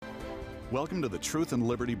Welcome to the Truth and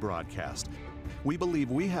Liberty broadcast. We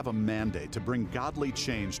believe we have a mandate to bring godly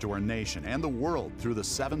change to our nation and the world through the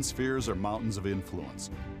 7 spheres or mountains of influence.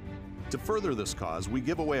 To further this cause, we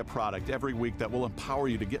give away a product every week that will empower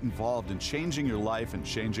you to get involved in changing your life and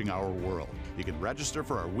changing our world. You can register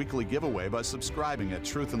for our weekly giveaway by subscribing at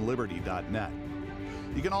truthandliberty.net.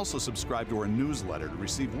 You can also subscribe to our newsletter to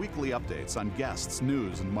receive weekly updates on guests,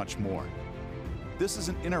 news, and much more. This is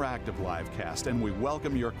an interactive live cast, and we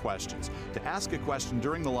welcome your questions. To ask a question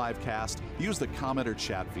during the live cast, use the comment or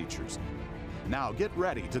chat features. Now get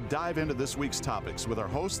ready to dive into this week's topics with our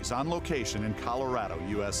hosts on location in Colorado,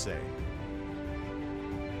 USA.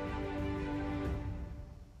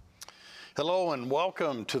 Hello and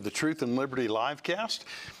welcome to the Truth and Liberty livecast.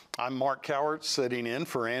 I'm Mark Cowart, sitting in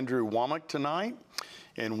for Andrew Womack tonight,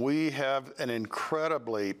 and we have an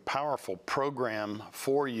incredibly powerful program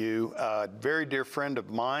for you. A very dear friend of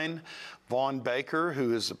mine, Vaughn Baker,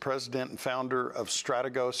 who is the president and founder of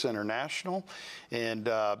Strategos International,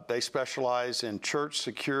 and they specialize in church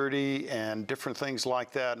security and different things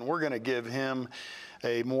like that, and we're going to give him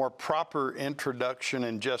a more proper introduction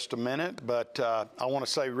in just a minute, but I want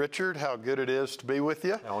to say, Richard, how good it is to be with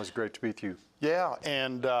you. Always great to be with you. Yeah,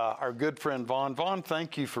 and our good friend Vaughn. Vaughn,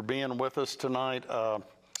 thank you for being with us tonight.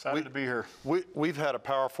 Excited to be here. We've had a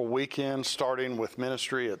powerful weekend, starting with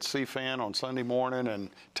ministry at CFAN on Sunday morning and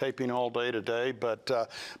taping all day today. But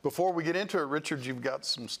before we get into it, Richard, you've got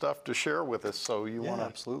some stuff to share with us, so you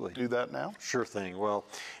want to do that now? Sure thing. Well,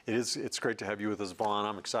 it's great to have you with us, Vaughn.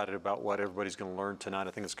 I'm excited about what everybody's going to learn tonight. I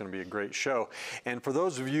think it's going to be a great show. And for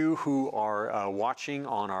those of you who are watching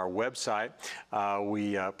on our website,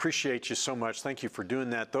 we appreciate you so much. Thank you for doing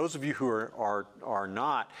that. Those of you who are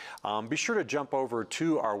not, be sure to jump over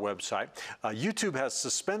to our website. YouTube has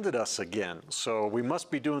suspended us again, so we must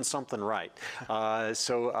be doing something right.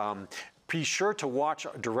 Be sure to watch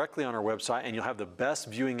directly on our website, and you'll have the best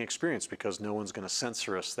viewing experience because no one's going to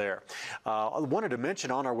censor us there. I wanted to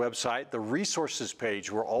mention on our website the resources page.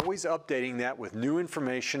 We're always updating that with new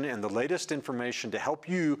information and the latest information to help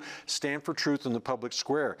you stand for truth in the public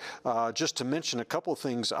square. Just to mention a couple of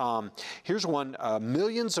things, here's one.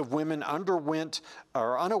 Millions of women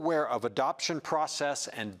are unaware of adoption process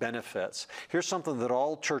and benefits. Here's something that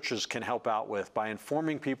all churches can help out with by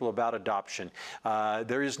informing people about adoption.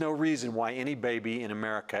 There is no reason why any baby in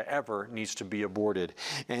America ever needs to be aborted.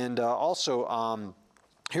 And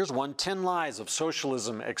here's one, 10 Lies of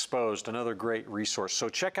Socialism Exposed, another great resource. So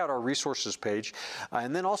check out our resources page.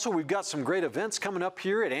 And then also we've got some great events coming up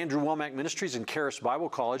here at Andrew Womack Ministries and Charis Bible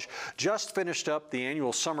College. Just finished up the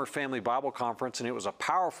annual Summer Family Bible Conference, and it was a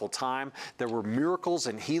powerful time. There were miracles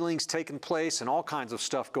and healings taking place and all kinds of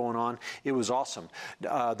stuff going on. It was awesome.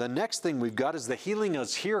 The next thing we've got is the Healing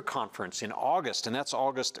is Here Conference in August, and that's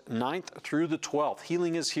August 9th through the 12th.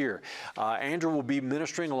 Healing is Here. Andrew will be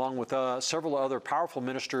ministering along with several other powerful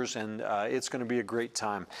ministers, and it's going to be a great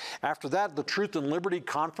time. After that, the Truth and Liberty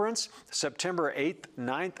Conference, September 8th,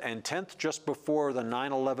 9th, and 10th, just before the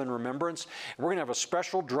 9/11 remembrance. We're going to have a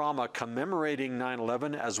special drama commemorating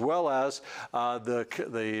 9/11, as well as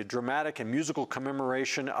the dramatic and musical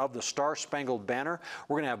commemoration of the Star-Spangled Banner.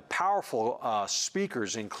 We're going to have powerful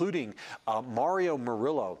speakers, including Mario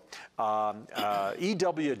Murillo,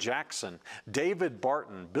 E.W. Jackson, David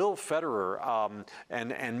Barton, Bill Federer,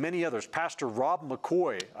 and many others. Pastor Rob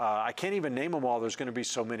McCoy. I can't even name them all. There's going to be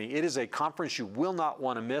so many. It is a conference you will not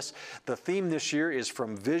want to miss. The theme this year is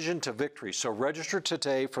From Vision to Victory. So register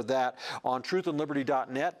today for that on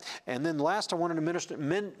truthandliberty.net. And then last, I wanted to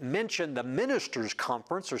mention the Ministers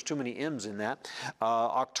Conference. There's too many M's in that.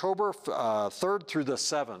 October 3rd through the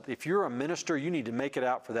 7th. If you're a minister, you need to make it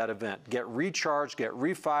out for that event. Get recharged, get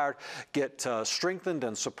refired, get strengthened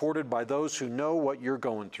and supported by those who know what you're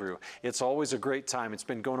going through. It's always a great time. It's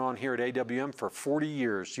been going on here at AWM for 40 years.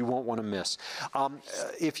 You won't want to miss.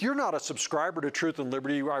 If you're not a subscriber to Truth and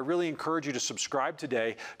Liberty, I really encourage you to subscribe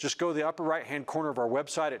today. Just go to the upper right-hand corner of our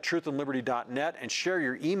website at truthandliberty.net and share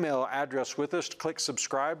your email address with us. Click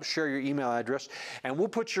subscribe, share your email address, and we'll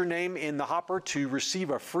put your name in the hopper to receive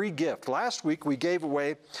a free gift. Last week, we gave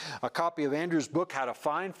away a copy of Andrew's book, How to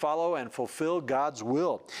Find, Follow, and Fulfill God's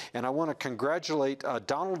Will. And I want to congratulate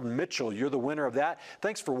Donald Mitchell. You're the winner of that.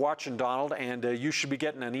 Thanks for watching, Donald, and you should be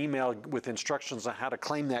getting an email with instructions on how to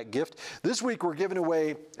claim that gift. This week, we're giving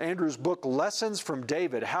away Andrew's book, Lessons from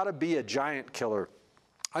David, How to Be a Giant Killer.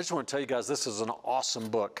 I just want to tell you guys, this is an awesome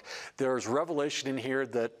book. There's revelation in here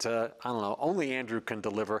that, I don't know, only Andrew can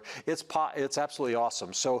deliver. It's absolutely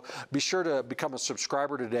awesome. So be sure to become a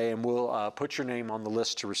subscriber today, and we'll put your name on the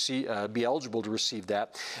list to receive, be eligible to receive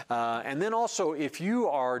that. And then also, if you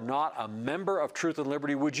are not a member of Truth and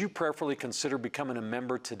Liberty, would you prayerfully consider becoming a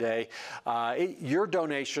member today? Your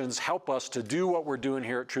donations help us to do what we're doing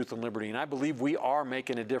here at Truth and Liberty, and I believe we are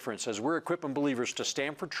making a difference as we're equipping believers to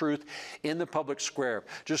stand for truth in the public square.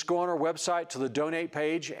 Just go on our website to the donate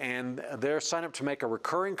page, and there sign up to make a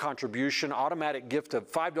recurring contribution, automatic gift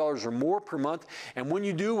of $5 or more per month. And when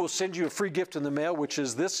you do, we'll send you a free gift in the mail, which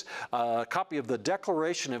is this copy of the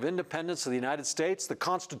Declaration of Independence of the United States, the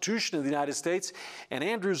Constitution of the United States, and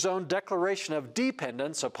Andrew's own Declaration of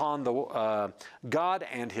Dependence upon the God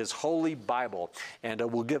and His Holy Bible. And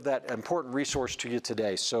we'll give that important resource to you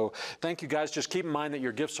today. So thank you, guys. Just keep in mind that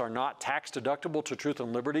your gifts are not tax deductible to Truth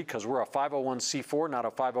and Liberty, because we're a 501c4, not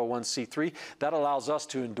a 501c3. That allows us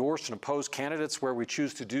to endorse and oppose candidates where we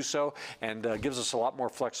choose to do so, and gives us a lot more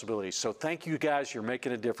flexibility. So thank you, guys. You're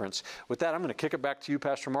making a difference. With that, I'm going to kick it back to you,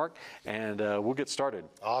 Pastor Mark, and we'll get started.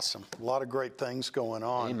 Awesome. A lot of great things going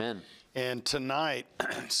on. Amen. And tonight,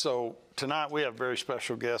 tonight we have a very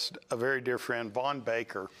special guest, a very dear friend, Vaughn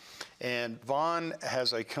Baker. And Vaughn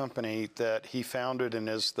has a company that he founded and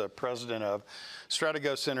is the president of,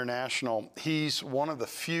 Strategos International. He's one of the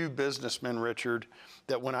few businessmen, Richard,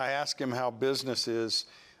 that when I ask him how business is,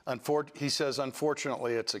 he says,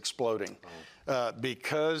 unfortunately, it's exploding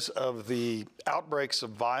because of the outbreaks of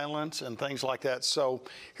violence and things like that. So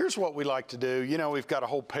here's what we like to do. You know, we've got a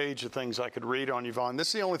whole page of things I could read on you, Vaughn. This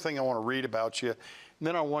is the only thing I want to read about you. And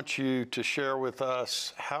then I want you to share with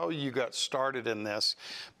us how you got started in this.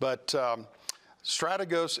 But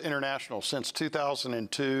Strategos International, since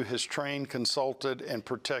 2002, has trained, consulted, and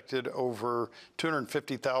protected over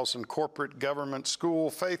 250,000 corporate, government, school,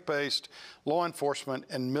 faith-based, law enforcement,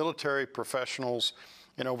 and military professionals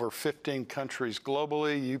in over 15 countries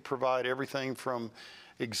globally. You provide everything from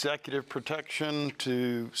executive protection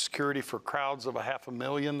to security for crowds of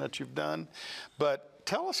 500,000 that you've done. But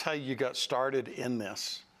tell us how you got started in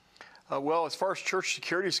this. Well, as far as church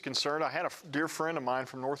security is concerned, I had a dear friend of mine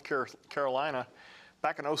from North Carolina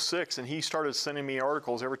back in '06, and he started sending me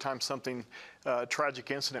articles every time something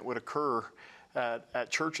tragic incident would occur at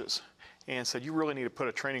churches, and said, you really need to put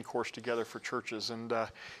a training course together for churches. And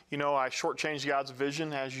you know, I shortchanged God's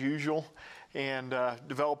vision as usual, and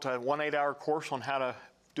developed a 1 8-hour course on how to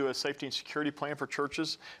do a safety and security plan for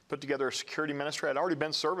churches, put together a security ministry. I'd already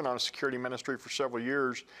been serving on a security ministry for several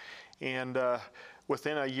years, and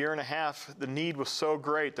within a year and a half, the need was so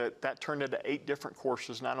great that turned into 8 different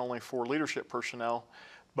courses, not only for leadership personnel,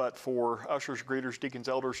 but for ushers, greeters, deacons,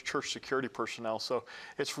 elders, church security personnel. So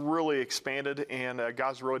it's really expanded, and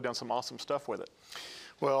God's really done some awesome stuff with it.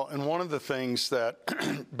 Well, and one of the things that,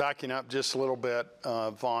 backing up just a little bit,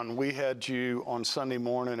 Vaughn, we had you on Sunday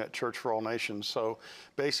morning at Church for All Nations. So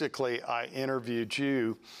basically, I interviewed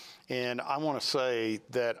you, and I want to say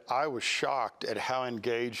that I was shocked at how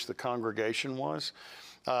engaged the congregation was.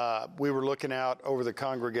 We were looking out over the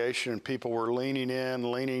congregation, and people were leaning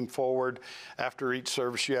in, leaning forward. After each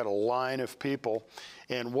service, you had a line of people.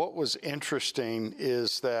 And what was interesting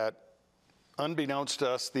is that, unbeknownst to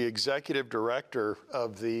us, the executive director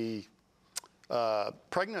of the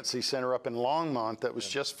pregnancy center up in Longmont that was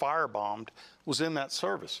just firebombed was in that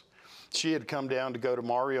service. She had come down to go to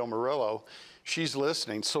Mario Murillo. She's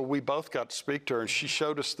listening, so we both got to speak to her, and she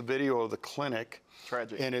showed us the video of the clinic.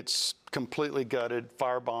 Tragic. And it's completely gutted,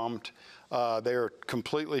 firebombed. They are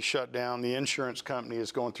completely shut down. The insurance company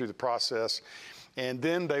is going through the process. And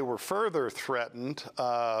then they were further threatened.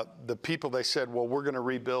 The people, they said, well, we're going to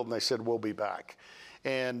rebuild, and they said, we'll be back.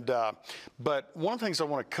 And but one of the things I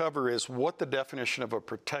want to cover is what the definition of a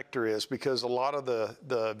protector is, because a lot of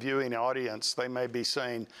the viewing audience, they may be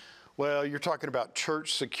saying, well, you're talking about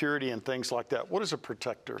church security and things like that. What is a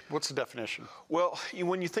protector? What's the definition? Well,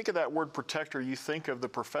 when you think of that word protector, you think of the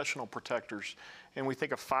professional protectors. And we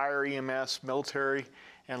think of fire, EMS, military,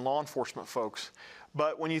 and law enforcement folks.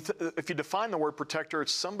 But when if you define the word protector,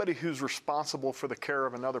 it's somebody who's responsible for the care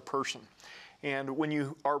of another person. And when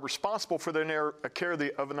you are responsible for the care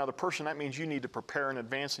of another person, that means you need to prepare in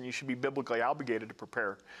advance, and you should be biblically obligated to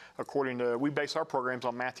prepare. According to, we base our programs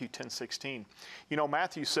on Matthew 10:16. You know,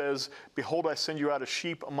 Matthew says, behold, I send you out as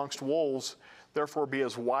sheep amongst wolves, therefore be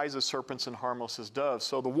as wise as serpents and harmless as doves.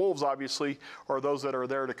 So the wolves, obviously, are those that are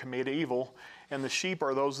there to commit evil, and the sheep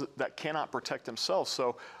are those that cannot protect themselves.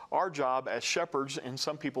 So our job as shepherds, and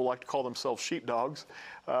some people like to call themselves sheepdogs,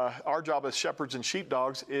 our job as shepherds and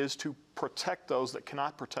sheepdogs is to protect those that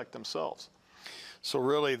cannot protect themselves. So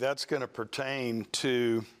really that's going to pertain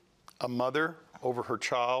to a mother over her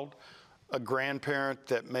child, a grandparent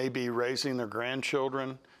that may be raising their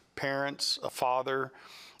grandchildren, parents, a father,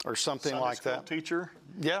 or something Sunday like school that. teacher.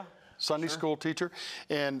 Yeah, Sunday school teacher.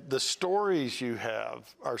 And the stories you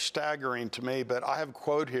have are staggering to me, but I have a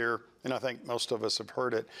quote here, and I think most of us have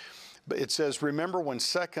heard it. But it says, "Remember, when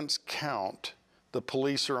seconds count, the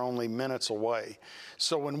police are only minutes away."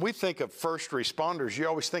 So when we think of first responders, you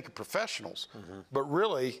always think of professionals, but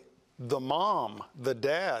really the mom, the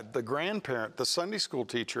dad, the grandparent, the Sunday school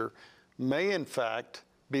teacher may in fact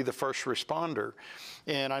be the first responder.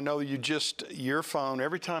 And I know your phone,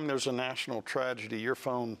 every time there's a national tragedy, your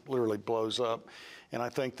phone literally blows up. And I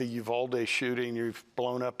think the Uvalde shooting, you've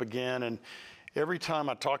blown up again. And every time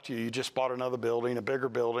I talk to you, you just bought another building, a bigger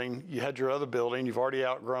building. You had your other building, you've already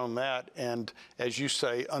outgrown that. And as you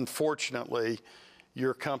say, unfortunately,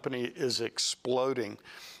 your company is exploding.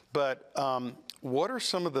 But what are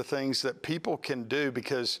some of the things that people can do?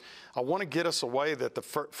 Because I want to get us away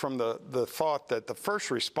from the thought that the first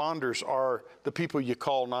responders are the people you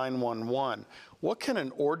call 911. What can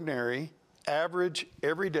an ordinary, average,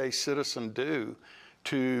 everyday citizen do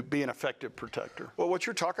to be an effective protector? Well, what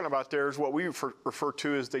you're talking about there is what we refer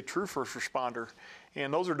to as the true first responder.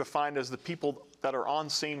 And those are defined as the people that are on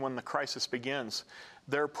scene when the crisis begins.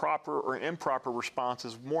 Their proper or improper response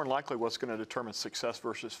is more than likely what's going to determine success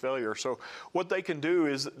versus failure. So what they can do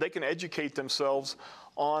is they can educate themselves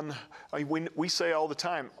on, we say all the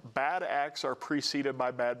time, bad acts are preceded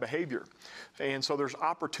by bad behavior. And so there's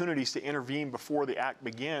opportunities to intervene before the act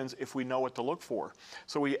begins if we know what to look for.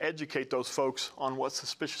 So we educate those folks on what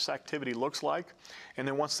suspicious activity looks like, and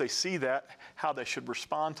then once they see that, how they should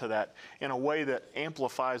respond to that in a way that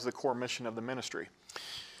amplifies the core mission of the ministry.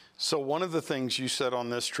 So one of the things you said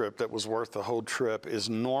on this trip that was worth the whole trip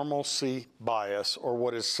is normalcy bias, or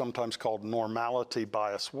what is sometimes called normality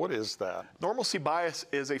bias. What is that? Normalcy bias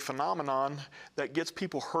is a phenomenon that gets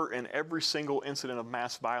people hurt in every single incident of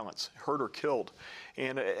mass violence, hurt or killed.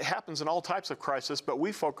 And it happens in all types of crises, but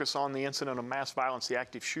we focus on the incident of mass violence, the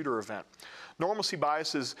active shooter event. Normalcy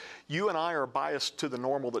bias is you and I are biased to the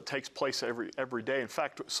normal that takes place every day. In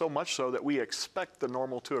fact, so much so that we expect the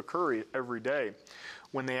normal to occur every day.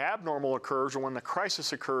 When the abnormal occurs or when the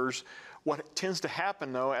crisis occurs, what tends to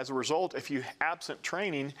happen, though, as a result, if you absent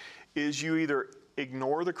training, is you either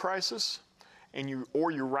ignore the crisis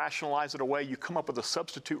or you rationalize it away. You come up with a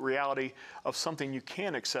substitute reality of something you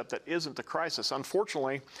can accept that isn't the crisis.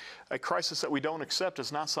 Unfortunately, a crisis that we don't accept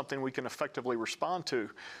is not something we can effectively respond to.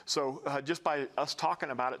 So just by us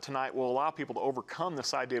talking about it tonight will allow people to overcome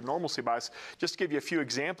this idea of normalcy bias. Just to give you a few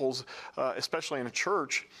examples, especially in a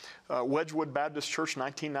church, Wedgwood Baptist Church,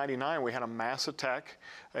 1999, we had a mass attack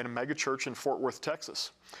in a mega church in Fort Worth,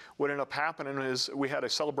 Texas. What ended up happening is we had a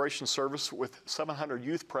celebration service with 700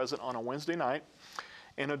 youth present on a Wednesday night,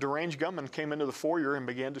 and a deranged gunman came into the foyer and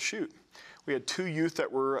began to shoot. We had 2 youth that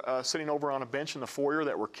were sitting over on a bench in the foyer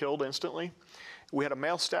that were killed instantly. We had a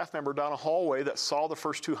male staff member down a hallway that saw the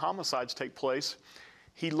first 2 homicides take place.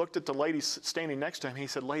 He looked at the lady standing next to him. He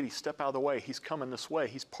said, "Lady, step out of the way. He's coming this way.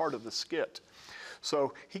 He's part of the skit."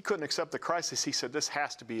 So he couldn't accept the crisis. He said, "This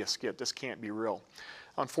has to be a skit. This can't be real."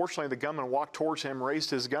 Unfortunately, the gunman walked towards him, raised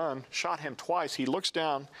his gun, shot him twice. He looks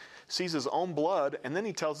down, sees his own blood, and then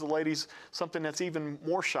he tells the ladies something that's even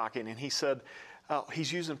more shocking. And he said,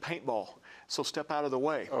 he's using paintball, so step out of the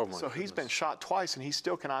way. So he's been shot twice, and he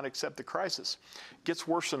still cannot accept the crisis. Gets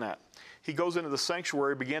worse than that. He goes into the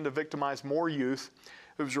sanctuary, began to victimize more youth.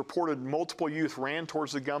 It was reported multiple youth ran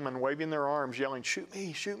towards the gunman, waving their arms, yelling, "Shoot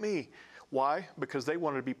me, shoot me." Why? Because they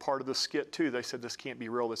wanted to be part of the skit too. They said, "This can't be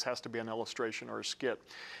real. This has to be an illustration or a skit."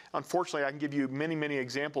 Unfortunately, I can give you many, many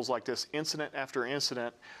examples like this, incident after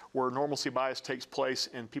incident, where normalcy bias takes place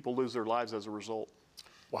and people lose their lives as a result.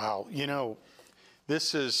 Wow. You know,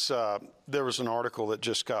 this is, there was an article that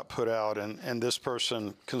just got put out, and this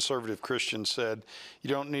person, conservative Christian, said, "You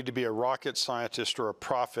don't need to be a rocket scientist or a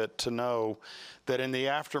prophet to know that in the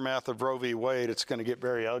aftermath of Roe v. Wade, it's going to get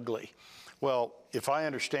very ugly." Well, if I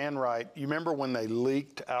understand right, you remember when they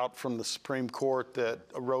leaked out from the Supreme Court that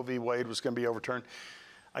Roe v. Wade was going to be overturned?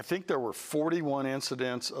 I think there were 41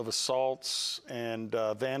 incidents of assaults and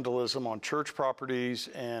vandalism on church properties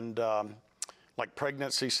and like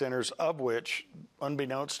pregnancy centers, of which,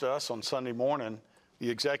 unbeknownst to us on Sunday morning, the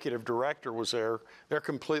executive director was there. They're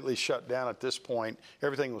completely shut down at this point.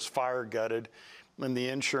 Everything was fire gutted, and the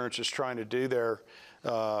insurance is trying to do their,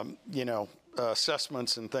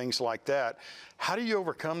 assessments and things like that. How do you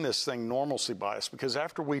overcome this thing, normalcy bias? Because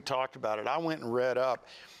after we talked about it, I went and read up,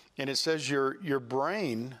 and it says your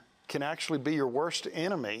brain can actually be your worst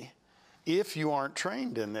enemy if you aren't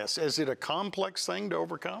trained in this? Is it a complex thing to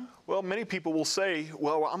overcome? Well, many people will say,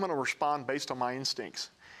 well, I'm going to respond based on my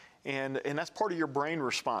instincts. And that's part of your brain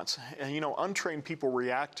response. And you know, untrained people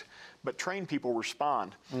react, but trained people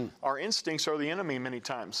respond. Our instincts are the enemy many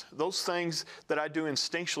times. Those things that I do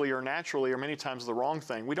instinctually or naturally are many times the wrong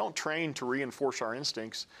thing. We don't train to reinforce our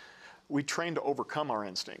instincts. We train to overcome our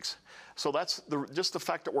instincts. So that's just the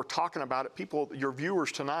fact that we're talking about it. People, your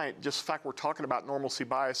viewers tonight, just the fact we're talking about normalcy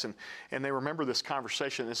bias and they remember this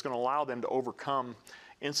conversation, it's going to allow them to overcome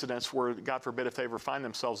incidents where, God forbid, if they ever find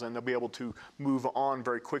themselves in, they'll be able to move on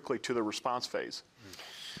very quickly to the response phase.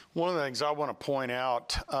 One of the things I want to point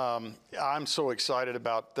out, I'm so excited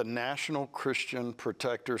about the National Christian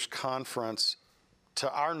Protectors Conference.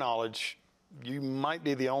 To our knowledge, you might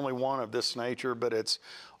be the only one of this nature, but it's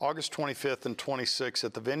August 25th and 26th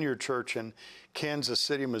at the Vineyard Church in Kansas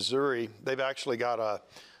City, Missouri. They've actually got a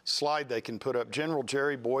slide they can put up. General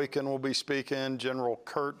Jerry Boykin will be speaking, General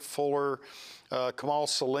Kurt Fuller, Kamal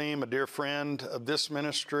Salim, a dear friend of this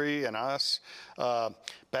ministry and us,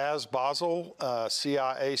 Baz Basel,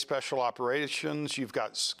 CIA Special Operations. You've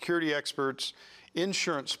got security experts,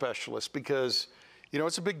 insurance specialists, because, you know,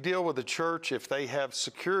 it's a big deal with the church if they have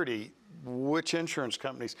security. Which insurance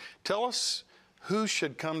companies? Tell us who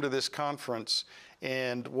should come to this conference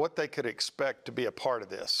and what they could expect to be a part of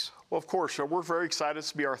this. Well, of course, we're very excited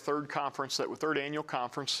to be our third annual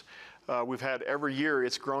conference. We've had every year,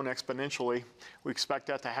 it's grown exponentially. We expect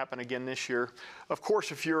that to happen again this year. Of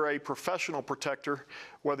course, if you're a professional protector,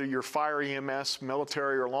 whether you're fire, EMS,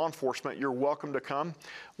 military, or law enforcement, you're welcome to come.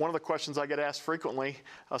 One of the questions I get asked frequently,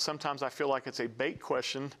 sometimes I feel like it's a bait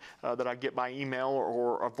question that I get by email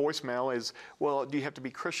or a voicemail is, well, do you have to be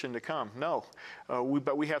Christian to come? No,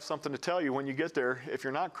 but we have something to tell you when you get there if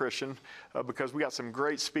you're not Christian, because we got some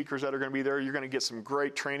great speakers that are going to be there. You're going to get some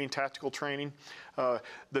great training, tactical training.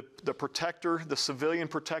 The protector, the civilian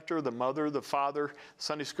protector, the mother, the father,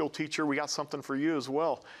 Sunday school teacher, we got something for you as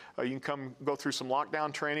well. You can come go through some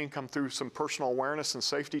lockdown training, come through some personal awareness and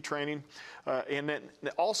safety training. And then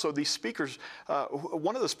also these speakers,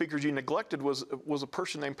 one of the speakers you neglected was a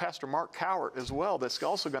person named Pastor Mark Cowart as well that's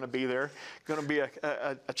also going to be there, going to be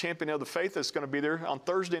a champion of the faith that's going to be there on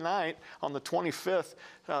Thursday night on the 25th,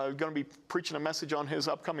 going to be preaching a message on his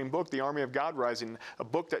upcoming book, The Army of God Rising, a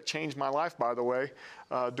book that changed my life, by the way.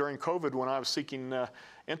 During COVID, when I was seeking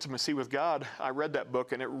intimacy with God, I read that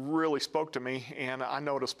book and it really spoke to me, and I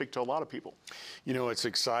know it'll speak to a lot of people. You know, it's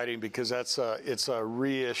exciting because it's a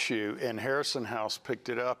reissue, and Harrison House picked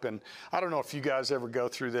it up. And I don't know if you guys ever go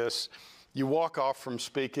through this. You walk off from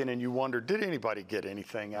speaking and you wonder, did anybody get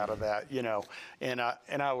anything out of that? You know, and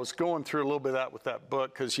I was going through a little bit of that with that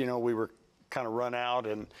book because, you know, we were kind of run out,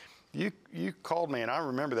 and you called me, and I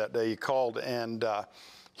remember that day you called, and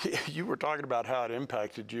you were talking about how it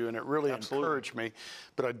impacted you, and it really encouraged me.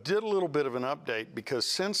 But I did a little bit of an update because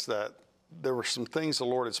since that, there were some things the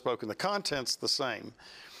Lord had spoken. The content's the same,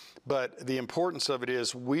 but the importance of it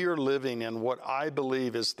is we are living in what I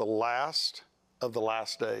believe is the last of the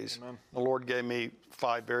last days. Amen. The Lord gave me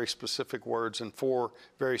 5 very specific words and 4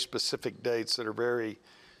 very specific dates that are very,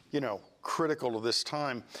 you know, critical to this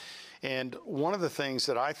time. And one of the things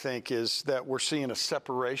that I think is that we're seeing a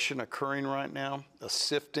separation occurring right now, a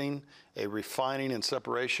sifting, a refining and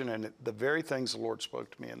separation, and the very things the Lord spoke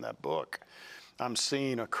to me in that book, I'm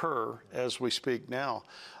seeing occur as we speak now.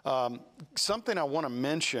 Something I want to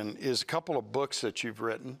mention is a couple of books that you've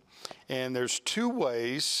written, and there's 2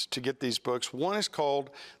 ways to get these books. One is called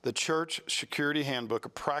The Church Security Handbook, a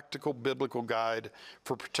practical biblical guide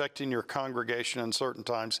for protecting your congregation in certain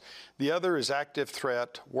times. The other is Active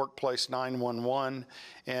Threat, Workplace 911,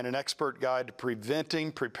 and an expert guide to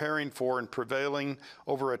preventing, preparing for, and prevailing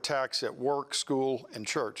over attacks at work, school, and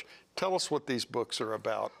church. Tell us what these books are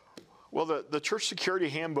about. Well, the Church Security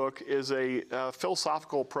Handbook is a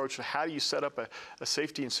philosophical approach to how do you set up a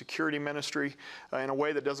safety and security ministry in a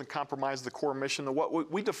way that doesn't compromise the core mission.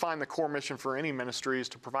 What we define the core mission for any ministry is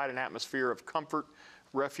to provide an atmosphere of comfort,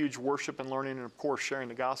 refuge, worship, and learning, and of course, sharing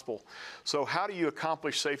the gospel. So how do you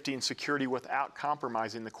accomplish safety and security without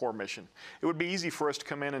compromising the core mission? It would be easy for us to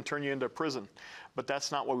come in and turn you into a prison, but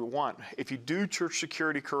that's not what we want. If you do church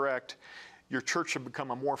security correct, your church should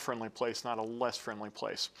become a more friendly place, not a less friendly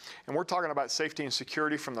place. And we're talking about safety and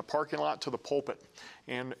security from the parking lot to the pulpit,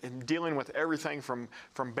 and dealing with everything from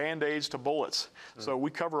Band-Aids to bullets. So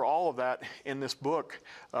we cover all of that in this book.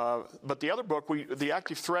 But the other book, the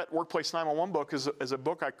Active Threat Workplace 911 book, is a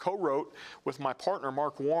book I co-wrote with my partner,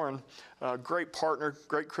 Mark Warren. Great partner,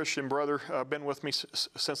 great Christian brother, been with me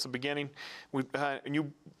since the beginning. And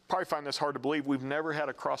you probably find this hard to believe. We've never had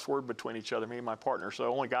a crossword between each other, me and my partner,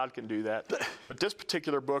 so only God can do that. But this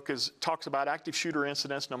particular book talks about active shooter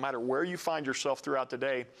incidents, no matter where you find yourself throughout the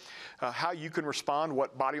day, how you can respond,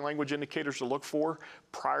 what body language indicators to look for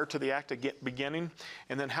prior to the act beginning,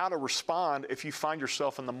 and then how to respond if you find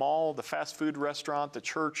yourself in the mall, the fast food restaurant, the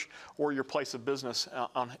church, or your place of business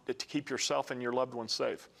to keep yourself and your loved ones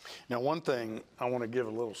safe. Now, one thing I want to give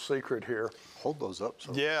a little secret here. Hold those up.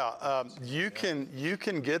 Yeah, you can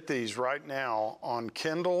get these right now on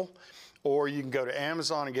Kindle, or you can go to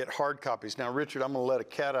Amazon and get hard copies. Now, Richard, I'm going to let a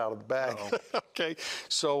cat out of the bag. Okay,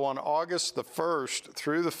 so on August the 1st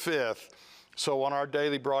through the 5th, so on our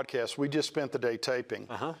daily broadcast, we just spent the day taping,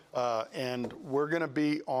 and we're going to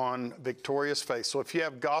be on Victorious Faith. So if you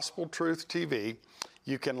have Gospel Truth TV,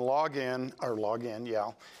 you can log in,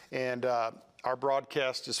 and our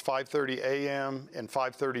broadcast is 5:30 a.m. and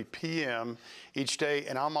 5:30 p.m. each day,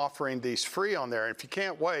 and I'm offering these free on there. If you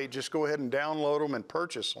can't wait, just go ahead and download them and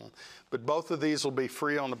purchase them. But both of these will be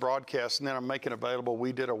free on the broadcast, and then I'm making available.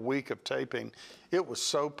 We did a week of taping. It was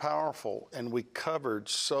so powerful, and we covered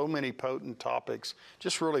so many potent topics.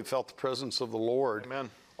 Just really felt the presence of the Lord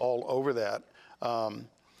all over that.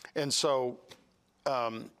 And so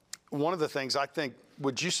one of the things I think,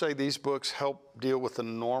 would you say these books help deal with the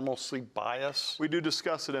normalcy bias? We do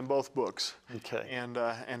discuss it in both books. Okay. And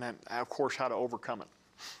then, of course, how to overcome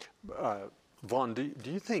it. Vaughn, do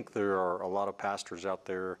you think there are a lot of pastors out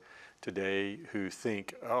there today who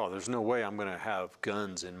think, oh, there's no way I'm going to have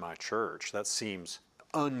guns in my church? That seems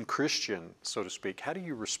unchristian, so to speak. How do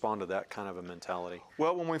you respond to that kind of a mentality?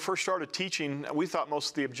 Well, when we first started teaching, we thought most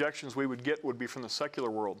of the objections we would get would be from the secular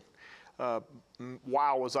world.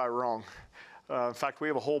 Wow, was I wrong. In fact, we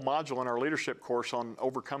have a whole module in our leadership course on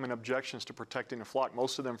overcoming objections to protecting the flock,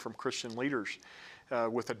 most of them from Christian leaders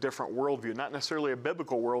with a different worldview, not necessarily a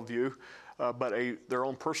biblical worldview, but their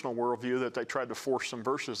own personal worldview that they tried to force some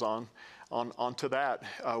verses onto that.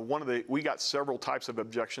 We got several types of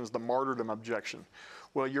objections. The martyrdom objection.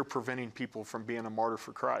 Well, you're preventing people from being a martyr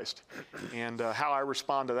for Christ. And how I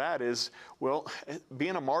respond to that is, well,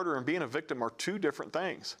 being a martyr and being a victim are two different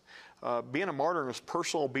things. Being a martyr is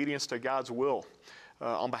personal obedience to God's will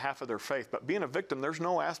on behalf of their faith. But being a victim, there's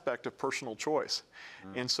no aspect of personal choice.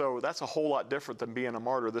 And so that's a whole lot different than being a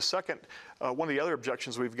martyr. The second, one of the other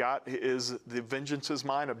objections we've got is the vengeance is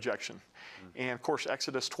mine objection. And of course,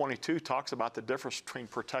 Exodus 22 talks about the difference between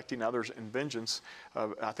protecting others and vengeance.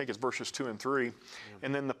 I think it's verses 2 and 3.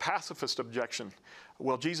 And then the pacifist objection.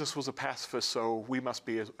 Well, Jesus was a pacifist, so we must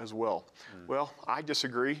be as well. Well, I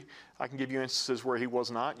disagree. I can give you instances where he was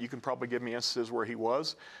not. You can probably give me instances where he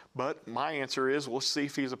was. But my answer is, we'll see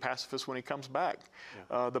if he's a pacifist when he comes back.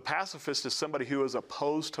 The pacifist is somebody who is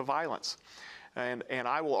opposed to violence. And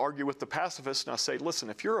I will argue with the pacifist, and I say, listen,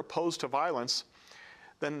 if you're opposed to violence,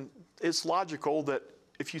 then it's logical that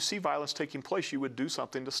if you see violence taking place, you would do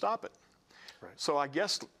something to stop it. Right. So I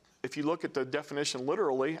guess if you look at the definition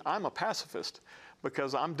literally, I'm a pacifist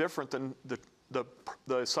because I'm different than the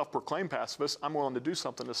self-proclaimed pacifist. I'm willing to do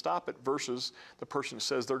something to stop it versus the person who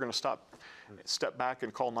says they're going to step back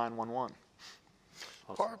and call 911.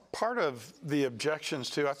 Awesome. Part of the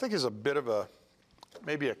objections too, I think, is a bit of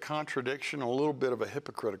maybe a contradiction, a little bit of a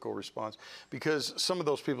hypocritical response, because some of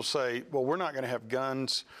those people say, well, we're not going to have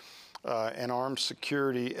guns and armed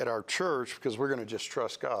security at our church because we're going to just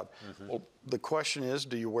trust God. Well, the question is,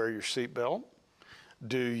 do you wear your seatbelt?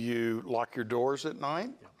 Do you lock your doors at night?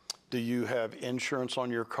 Do you have insurance on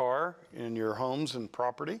your car, in your homes and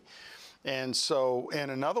property? And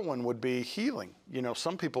another one would be healing. You know,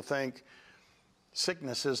 some people think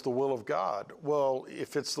sickness is the will of God. Well,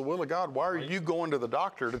 if it's the will of God, why are you going to the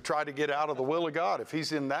doctor to try to get out of the will of God? If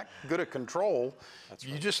he's in that good a control,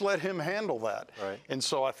 you just let him handle that. Right. And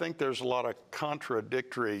so I think there's a lot of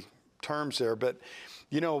contradictory terms there. But,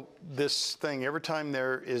 you know, this thing, every time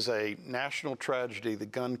there is a national tragedy, the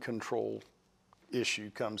gun control issue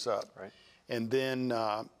comes up. Right. And then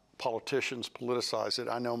politicians politicize it.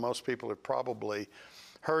 I know most people have probably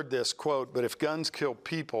heard this quote, but if guns kill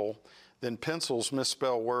people, then pencils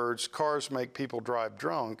misspell words, cars make people drive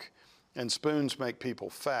drunk, and spoons make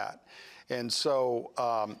people fat. And so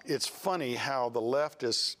it's funny how the left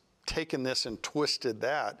has taken this and twisted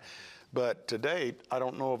that. But to date, I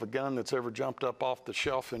don't know of a gun that's ever jumped up off the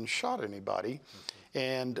shelf and shot anybody.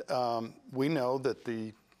 And we know that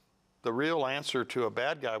the real answer to a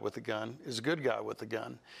bad guy with a gun is a good guy with a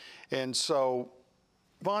gun. And so,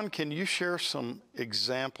 Vaughn, can you share some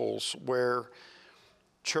examples where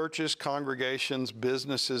churches, congregations,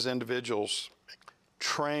 businesses, individuals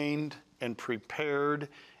trained and prepared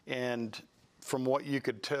and from what you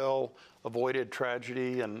could tell, avoided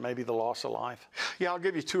tragedy and maybe the loss of life? Yeah, I'll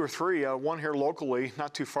give you 2 or 3. One here locally,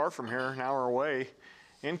 not too far from here, an hour away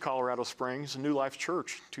in Colorado Springs, New Life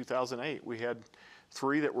Church, 2008. We had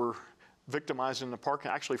 3 that were victimized in the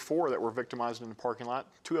parking, actually 4 that were victimized in the parking lot.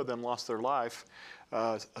 2 of them lost their life.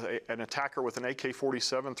 An attacker with an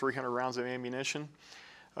AK-47, 300 rounds of ammunition.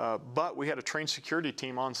 But we had a trained security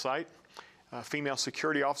team on site. A female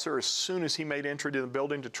security officer, as soon as he made entry to the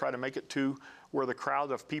building to try to make it to where the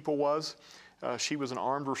crowd of people was, she was an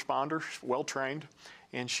armed responder, well trained,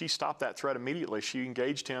 and she stopped that threat immediately. She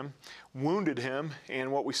engaged him, wounded him,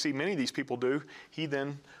 and what we see many of these people do, he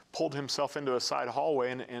then pulled himself into a side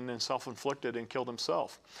hallway and then self-inflicted and killed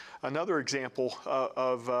himself. Another example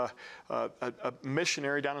of a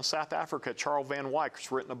missionary down in South Africa, Charles Van Wyk,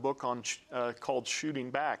 has written a book on called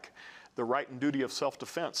Shooting Back, The Right and Duty of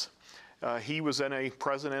Self-Defense. He was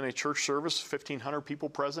present in a church service, 1,500 people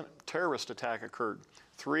present. Terrorist attack occurred.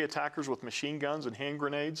 3 attackers with machine guns and hand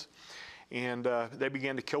grenades, and they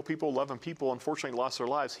began to kill people. 11 people, unfortunately, lost their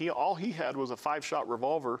lives. All he had was a 5-shot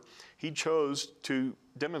revolver. He chose to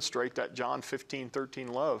demonstrate that John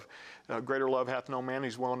 15:13 love. Greater love hath no man,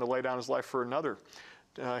 he's willing to lay down his life for another.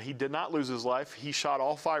 He did not lose his life. He shot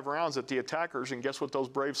all 5 rounds at the attackers, and guess what those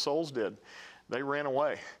brave souls did? They ran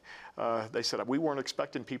away. They said, we weren't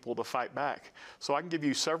expecting people to fight back. So I can give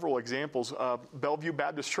you several examples. Bellevue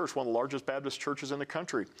Baptist Church, one of the largest Baptist churches in the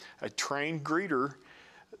country. A trained greeter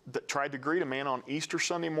that tried to greet a man on Easter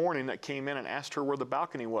Sunday morning that came in and asked her where the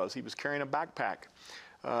balcony was. He was carrying a backpack.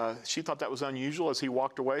 She thought that was unusual. As he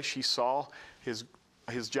walked away, she saw his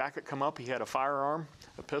jacket come up. He had a firearm,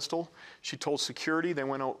 a pistol. She told security. They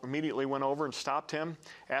immediately went over and stopped him,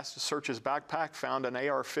 asked to search his backpack, found an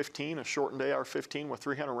AR-15, a shortened AR-15 with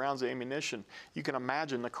 300 rounds of ammunition. You can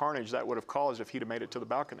imagine the carnage that would have caused if he'd have made it to the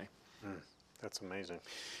balcony. That's amazing.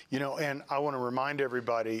 You know, and I want to remind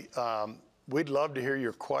everybody, we'd love to hear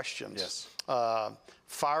your questions. Yes.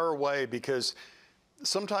 Fire away, because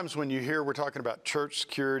sometimes when you hear we're talking about church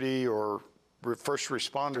security or first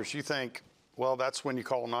responders, you think, well, that's when you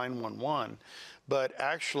call 911, but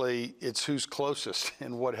actually it's who's closest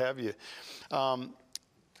and what have you.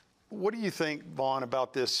 What do you think, Vaughn,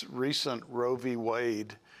 about this recent Roe v.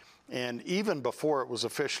 Wade? And even before it was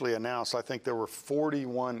officially announced, I think there were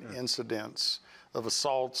 41 incidents of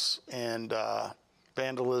assaults and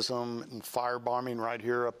vandalism and firebombing right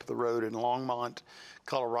here up the road in Longmont,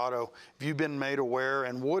 Colorado. Have you been made aware,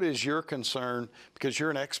 and what is your concern? Because you're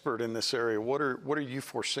an expert in this area. What are you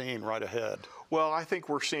foreseeing right ahead? Well, I think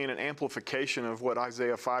we're seeing an amplification of what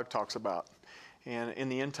Isaiah 5 talks about. And in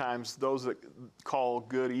the end times, those that call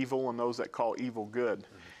good evil and those that call evil good.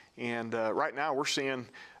 And right now we're seeing,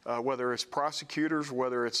 whether it's prosecutors,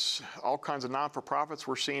 whether it's all kinds of non-for-profits,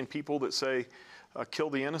 we're seeing people that say, kill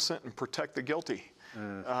the innocent and protect the guilty.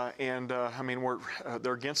 I mean,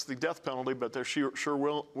 they're against the death penalty, but they're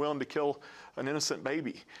sure willing to kill an innocent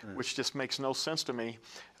baby, which just makes no sense to me.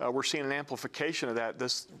 We're seeing an amplification of that.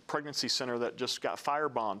 This pregnancy center that just got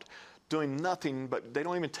firebombed, doing nothing but, they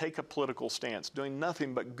don't even take a political stance, doing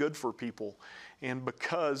nothing but good for people. And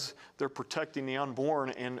because they're protecting the unborn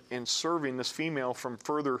and serving this female from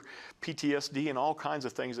further PTSD and all kinds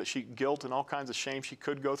of things guilt and all kinds of shame she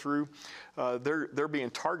could go through, they're being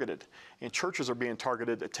targeted. And churches are being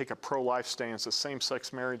targeted that take a pro-life stance, a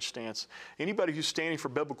same-sex marriage stance. Anybody who's standing for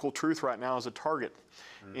biblical truth right now is a target.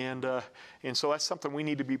 And so that's something we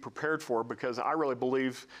need to be prepared for, because I really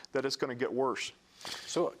believe that it's going to get worse.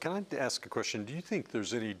 So can I ask a question? Do you think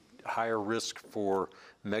there's any higher risk for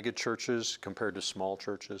mega churches compared to small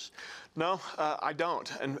churches? No, I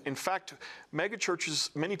don't. And in fact, mega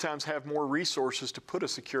churches many times have more resources to put a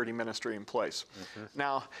security ministry in place.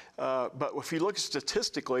 Now, but if you look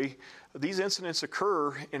statistically, these incidents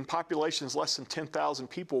occur in populations less than 10,000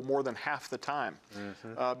 people more than half the time.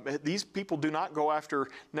 These people do not go after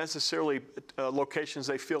necessarily locations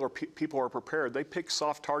they feel people are prepared. They pick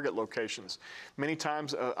soft target locations. Many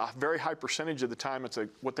times, a very high percentage of the time, it's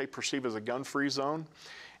what they perceive as a gun-free zone.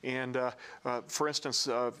 And for instance,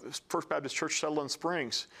 First Baptist Church Sutherland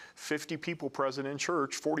Springs, 50 people present in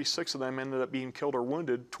church, 46 of them ended up being killed or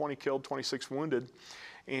wounded, 20 killed, 26 wounded.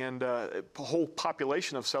 And the whole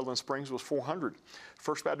population of Sutherland Springs was 400.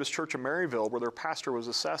 First Baptist Church of Maryville, where their pastor was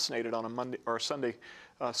assassinated on a Monday or a Sunday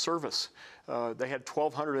service, they had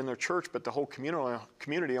 1,200 in their church, but the whole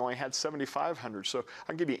community only had 7,500. So I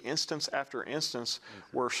can give you instance after instance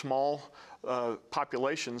where small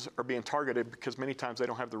populations are being targeted because many times they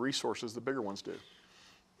don't have the resources the bigger ones do.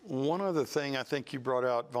 One other thing I think you brought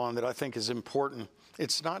out, Vaughn, that I think is important,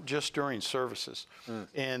 it's not just during services.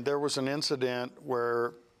 And there was an incident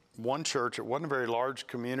where one church, it wasn't a very large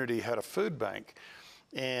community, had a food bank.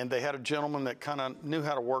 And they had a gentleman that kind of knew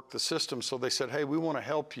how to work the system. So they said, hey, we want to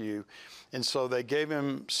help you. And so they gave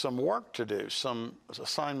him some work to do, some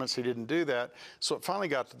assignments. He didn't do that. So it finally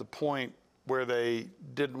got to the point where they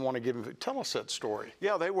didn't want to give him. Tell us that story.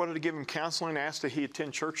 Yeah, they wanted to give him counseling, asked that he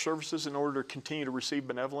attend church services in order to continue to receive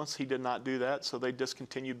benevolence. He did not do that, so they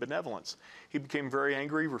discontinued benevolence. He became very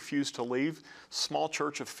angry, refused to leave. Small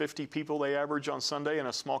church of 50 people they average on Sunday in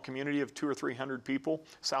a small community of 200 or 300 people,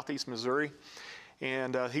 southeast Missouri.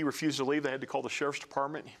 And he refused to leave. They had to call the sheriff's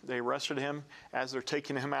department. They arrested him. As they're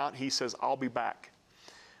taking him out, he says, I'll be back.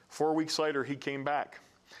 4 weeks later, he came back.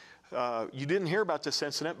 You didn't hear about this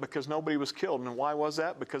incident because nobody was killed. And why was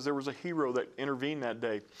that? Because there was a hero that intervened that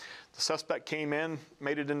day. The suspect came in,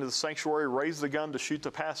 made it into the sanctuary, raised the gun to shoot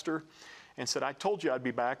the pastor, and said, I told you I'd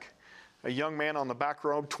be back. A young man on the back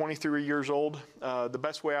row, 23 years old. The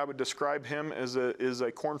best way I would describe him is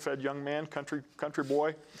a corn-fed young man, country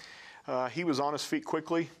boy. He was on his feet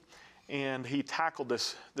quickly, and he tackled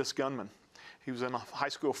this gunman. He was in a high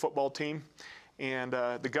school football team, and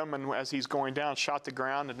the gunman, as he's going down, shot the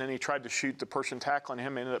ground, and then he tried to shoot the person tackling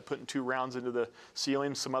him, ended up putting 2 rounds into the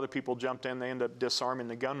ceiling. Some other people jumped in. They ended up disarming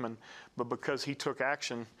the gunman. But because he took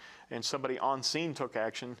action and somebody on scene took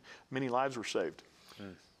action, many lives were saved.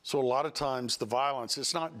 So a lot of times the violence,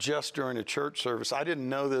 it's not just during a church service. I didn't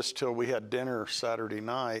know this till we had dinner Saturday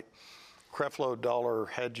night. Creflo Dollar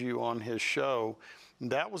had you on his show.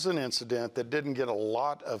 That was an incident that didn't get a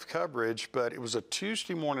lot of coverage, but it was a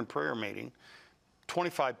Tuesday morning prayer meeting,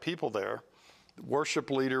 25 people there. The worship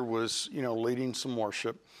leader was, leading some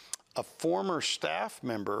worship. A former staff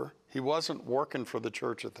member, he wasn't working for the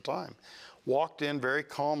church at the time, walked in very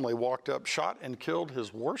calmly, walked up, shot and killed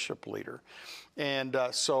his worship leader. And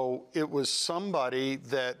so it was somebody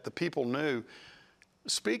that the people knew.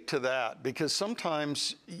 Speak to that, because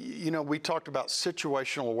sometimes, we talked about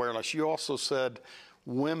situational awareness. You also said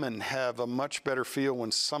women have a much better feel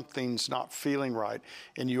when something's not feeling right.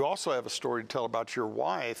 And you also have a story to tell about your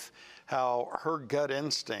wife, how her gut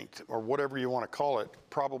instinct, or whatever you want to call it,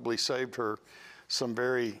 probably saved her some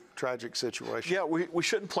very tragic situations. Yeah, we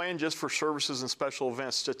shouldn't plan just for services and special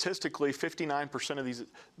events. Statistically, 59% of these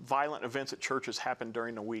violent events at churches happen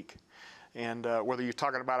during the week. And whether you're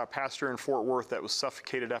talking about a pastor in Fort Worth that was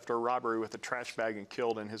suffocated after a robbery with a trash bag and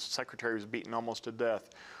killed, and his secretary was beaten almost to death,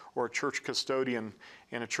 or a church custodian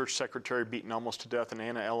and a church secretary beaten almost to death in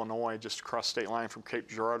Anna, Illinois, just across state line from Cape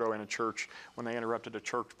Girardeau in a church when they interrupted a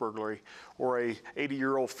church burglary, or a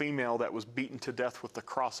 80-year-old female that was beaten to death with the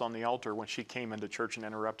cross on the altar when she came into church and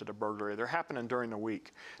interrupted a burglary. They're happening during the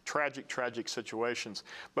week. Tragic, tragic situations.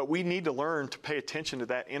 But we need to learn to pay attention to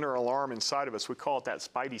that inner alarm inside of us. We call it that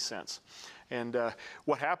spidey sense. And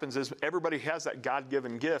what happens is everybody has that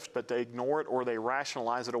God-given gift, but they ignore it or they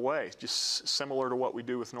rationalize it away, just similar to what we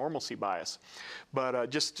do with normalcy bias. But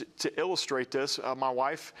just to illustrate this, my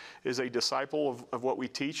wife is a disciple of what we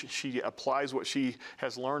teach. She applies what she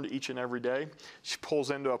has learned each and every day. She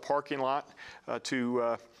pulls into a parking lot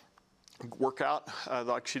to work out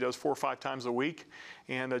like she does 4 or 5 times a week.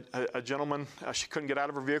 And a gentleman, she couldn't get out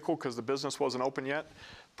of her vehicle because the business wasn't open yet.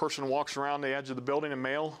 Person walks around the edge of the building, a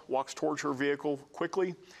male walks towards her vehicle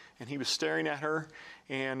quickly, and he was staring at her.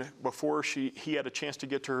 And before he had a chance to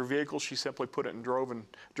get to her vehicle, she simply put it in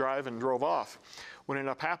drive and drove off. What ended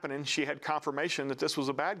up happening, she had confirmation that this was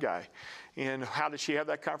a bad guy. And how did she have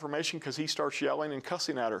that confirmation? Because he starts yelling and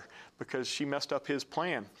cussing at her because she messed up his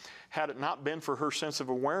plan. Had it not been for her sense of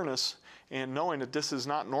awareness and knowing that this is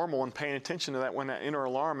not normal and paying attention to that when that inner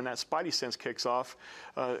alarm and that spidey sense kicks off,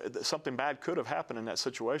 something bad could have happened in that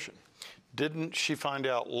situation. Didn't she find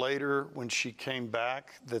out later when she came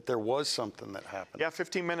back that there was something that happened? Yeah,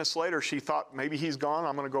 15 minutes later, she thought maybe he's gone.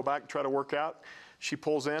 I'm going to go back and try to work out. She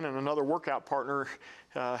pulls in, and another workout partner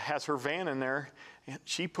has her van in there. And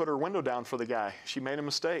she put her window down for the guy. She made a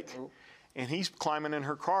mistake. Oh. And he's climbing in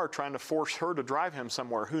her car trying to force her to drive him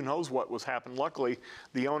somewhere. Who knows what was happening. Luckily,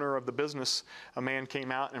 the owner of the business, a man,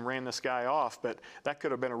 came out and ran this guy off. But that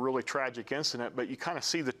could have been a really tragic incident. But you kind of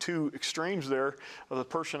see the two extremes there of the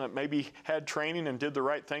person that maybe had training and did the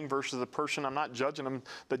right thing versus the person, I'm not judging them,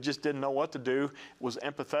 that just didn't know what to do, was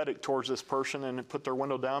empathetic towards this person and put their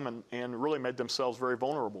window down and really made themselves very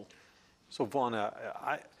vulnerable. So Vaughn,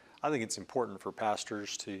 I think it's important for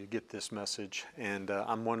pastors to get this message. And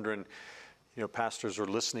I'm wondering, You know, pastors are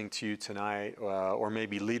listening to you tonight, or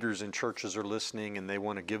maybe leaders in churches are listening and they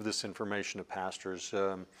want to give this information to pastors.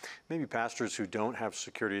 Maybe pastors who don't have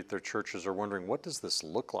security at their churches are wondering, what does this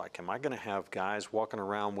look like? Am I going to have guys walking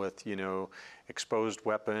around with, you know, exposed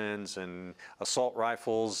weapons and assault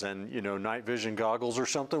rifles and, you know, night vision goggles or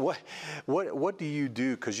something? What do you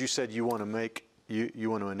do? Because you said you want to make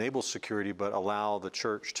you want to enable security, but allow the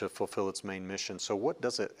church to fulfill its main mission. So what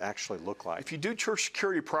does it actually look like? If you do church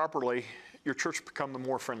security properly, your church will become a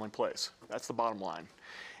more friendly place. That's the bottom line.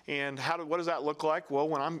 And what does that look like? Well,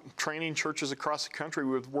 when I'm training churches across the country,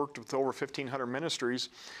 we've worked with over 1,500 ministries,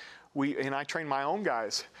 and I train my own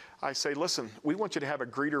guys. I say, listen, we want you to have a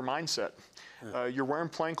greeter mindset. You're wearing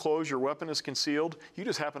plain clothes, your weapon is concealed, you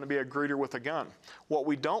just happen to be a greeter with a gun. What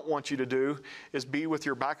we don't want you to do is be with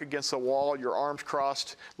your back against the wall, your arms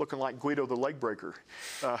crossed, looking like Guido the leg breaker.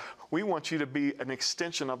 We want you to be an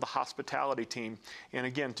extension of the hospitality team, and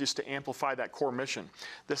again, just to amplify that core mission.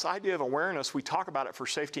 This idea of awareness, we talk about it for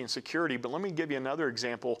safety and security, but let me give you another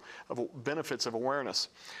example of benefits of awareness.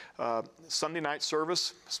 Sunday night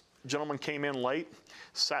service, gentleman came in late,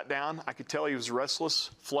 sat down. I could tell he was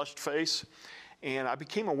restless, flushed face, and I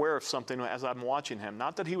became aware of something as I'm watching him.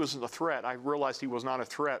 Not that he was a threat. I realized he was not a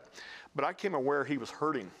threat, but I became aware he was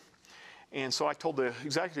hurting. And so I told the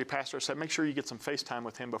executive pastor, I said, make sure you get some FaceTime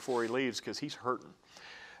with him before he leaves because he's hurting.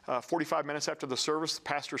 45 minutes after the service, the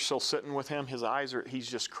pastor's still sitting with him. He's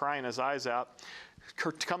just crying his eyes out.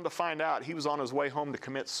 Come to find out, he was on his way home to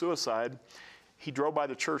commit suicide. He drove by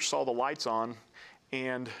the church, saw the lights on,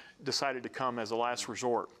 and decided to come as a last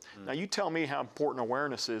resort. Now you tell me how important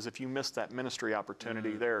awareness is if you missed that ministry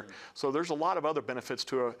opportunity there. So there's a lot of other benefits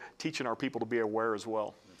to teaching our people to be aware as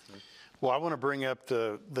well. Well, I want to bring up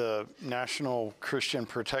the National Christian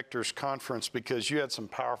Protectors Conference because you had some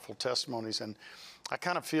powerful testimonies, and I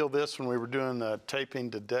kind of feel this when we were doing the taping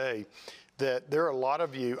today, that there are a lot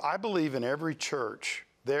of you, I believe in every church,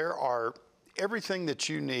 there are everything that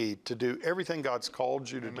you need to do, everything God's called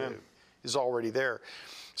you to do is already there.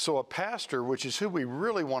 So a pastor, which is who we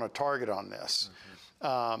really want to target on this,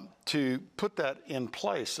 to put that in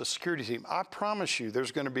place, a security team, I promise you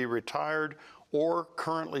there's going to be retired or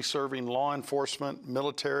currently serving law enforcement,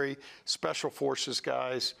 military, special forces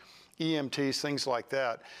guys, EMTs, things like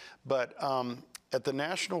that. But at the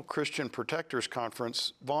National Christian Protectors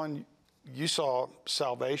Conference, Vaughn, you saw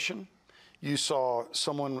salvation. You saw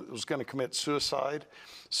someone who was going to commit suicide,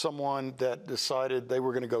 someone that decided they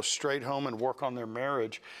were going to go straight home and work on their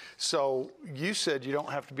marriage. So you said you don't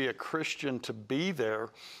have to be a Christian to be there.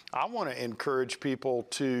 I want to encourage people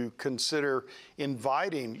to consider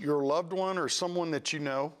inviting your loved one or someone that you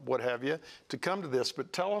know, what have you, to come to this.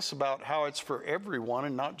 But tell us about how it's for everyone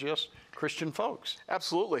and not just Christian folks.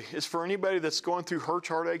 Absolutely. It's for anybody that's going through hurts,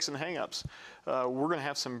 heartaches, and hang-ups. We're going to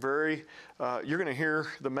have some you're going to hear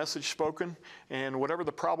the message spoken, and whatever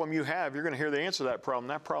the problem you have, you're going to hear the answer to that problem.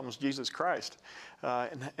 That problem is Jesus Christ.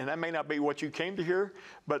 And that may not be what you came to hear,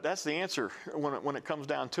 but that's the answer when it comes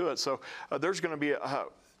down to it. So there's going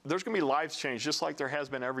to be lives changed, just like there has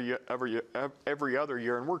been every other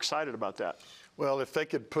year, and we're excited about that. Well, if they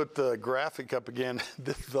could put the graphic up again,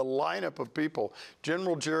 the lineup of people: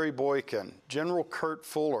 General Jerry Boykin, General Kurt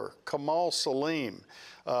Fuller, Kamal Salim,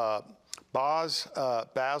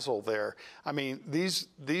 Basil there. I mean,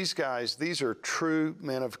 these guys, these are true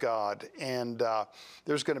men of God, and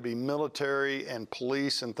there's going to be military and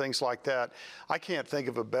police and things like that. I can't think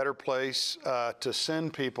of a better place to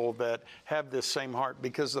send people that have this same heart,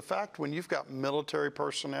 because the fact when you've got military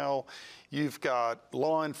personnel, you've got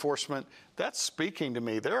law enforcement, that's speaking to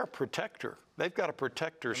me. They're a protector. They've got a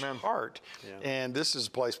protector's heart, and this is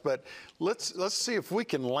a place. But let's see if we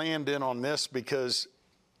can land in on this, because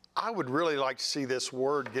I would really like to see this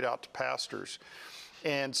word get out to pastors.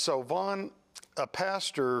 And so, Vaughn, a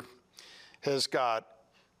pastor has got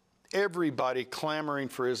everybody clamoring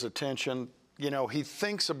for his attention. You know, he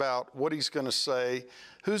thinks about what he's going to say,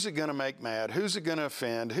 who's it going to make mad, who's it going to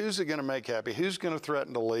offend, who's it going to make happy, who's going to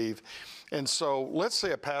threaten to leave. And so let's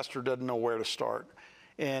say a pastor doesn't know where to start.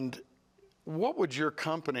 And what would your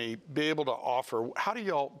company be able to offer? How do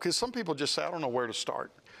y'all, because some people just say, I don't know where to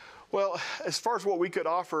start. Well, as far as what we could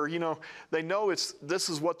offer, you know, they know this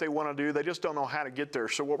is what they want to do. They just don't know how to get there.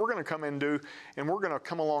 So what we're going to come in and do, and we're going to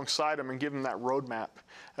come alongside them and give them that roadmap.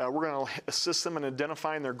 We're going to assist them in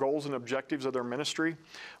identifying their goals and objectives of their ministry,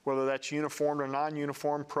 whether that's uniformed or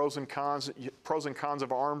non-uniformed, pros and cons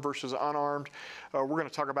of armed versus unarmed. We're going to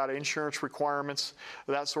talk about insurance requirements,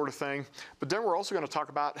 that sort of thing. But then we're also going to talk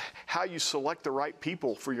about how you select the right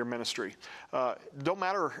people for your ministry. Don't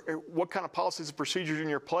matter what kind of policies and procedures in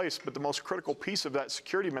your place. but the most critical piece of that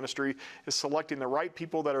security ministry is selecting the right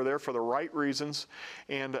people that are there for the right reasons,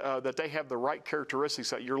 and that they have the right characteristics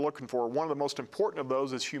that you're looking for. One of the most important of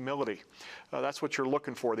those is humility. That's what you're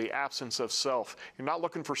looking for, the absence of self. You're not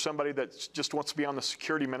looking for somebody that just wants to be on the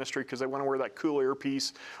security ministry because they want to wear that cool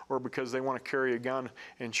earpiece or because they want to carry a gun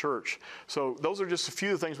in church. So those are just a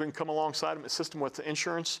few of the things we can come alongside them. A system with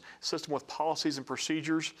insurance, system with policies and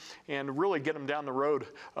procedures, and really get them down the road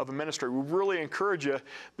of a ministry. We really encourage you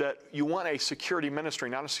that you want a security ministry,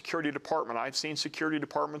 not a security department. I've seen security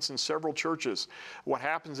departments in several churches. What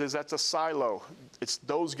happens is that's a silo. It's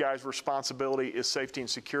those guys' responsibility is safety and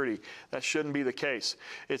security. That shouldn't be the case.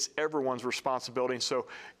 It's everyone's responsibility. And so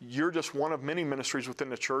you're just one of many ministries within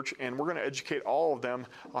the church, and we're going to educate all of them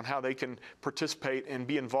on how they can participate and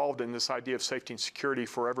be involved in this idea of safety and security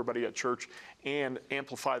for everybody at church and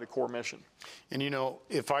amplify the core mission. And you know,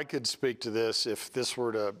 if I could speak to this, if this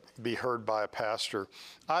were to be heard by a pastor,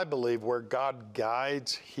 I believe where God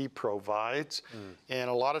guides, He provides. And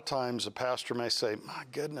a lot of times a pastor may say, my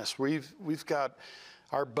goodness, we've got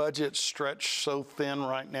our budget stretched so thin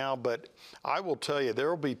right now, but I will tell you, there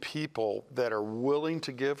will be people that are willing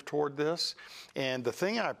to give toward this. And the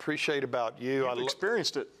thing I appreciate about you, I've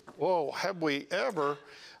experienced it. Whoa, have we ever?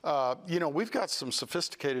 You know, we've got some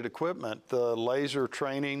sophisticated equipment, the laser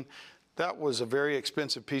training. That was a very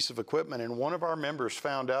expensive piece of equipment, and one of our members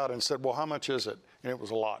found out and said, well, how much is it? And it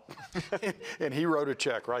was a lot. And he wrote a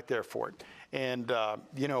check right there for it. And,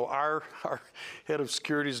 you know, our head of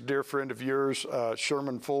security is a dear friend of yours,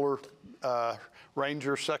 Sherman Fuller,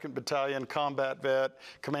 Ranger, 2nd Battalion, combat vet,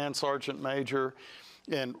 Command Sergeant Major.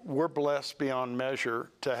 And we're blessed beyond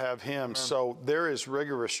measure to have him. Amen. So there is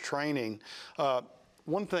rigorous training.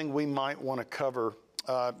 One thing we might want to cover,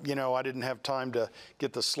 you know, I didn't have time to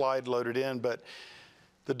get the slide loaded in, but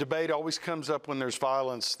the debate always comes up when there's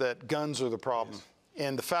violence that guns are the problem. Yes.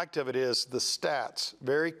 And the fact of it is the stats,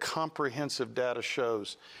 very comprehensive data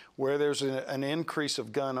shows where there's an increase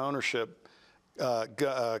of gun ownership,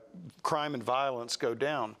 crime and violence go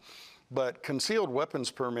down. But concealed weapons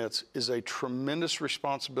permits is a tremendous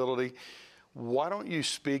responsibility. Why don't you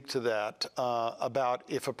speak to that about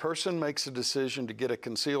if a person makes a decision to get a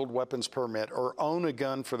concealed weapons permit or own a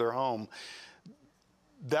gun for their home,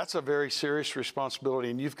 that's a very serious responsibility,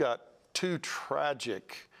 and you've got two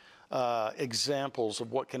tragic examples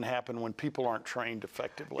of what can happen when people aren't trained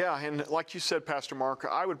effectively. Yeah, and like you said, Pastor Mark,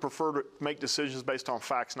 I would prefer to make decisions based on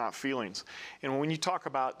facts, not feelings. And when you talk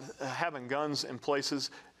about having guns in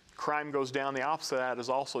places, crime goes down. The opposite of that is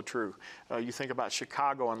also true. You think about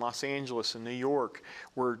Chicago and Los Angeles and New York,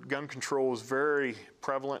 where gun control is very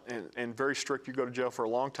prevalent and very strict. You go to jail for a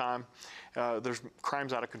long time. There's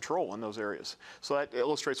crimes out of control in those areas. So that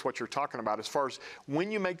illustrates what you're talking about. As far as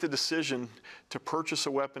when you make the decision to purchase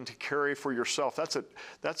a weapon to carry for yourself,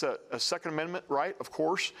 that's a Second Amendment right, of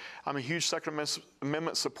course. I'm a huge Second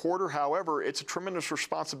Amendment supporter. However, it's a tremendous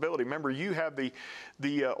responsibility. Remember, you have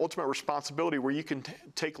the ultimate responsibility where you can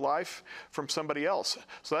take life from somebody else.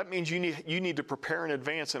 So that means you need to prepare in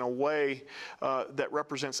advance in a way that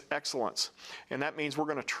represents excellence. And that means we're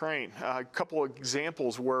going to train. A couple of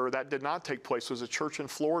examples where that did not take place was a church in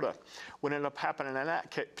Florida. What ended up happening in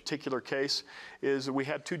that particular case is we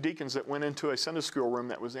had two deacons that went into a Sunday school room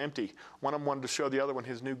that was empty. One of them wanted to show the other one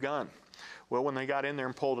his new gun. Well, when they got in there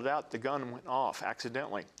and pulled it out, the gun went off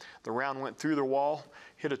accidentally. The round went through the wall,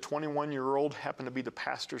 hit a 21-year-old, happened to be the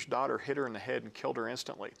pastor's daughter, hit her in the head and killed her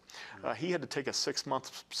instantly. He had to take a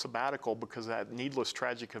 6-month sabbatical because of that needless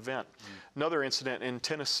tragic event. Another incident in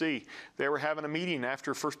Tennessee, they were having a meeting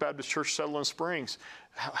after First Baptist Church Sutherland Springs.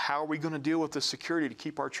 How are we going to deal with the security to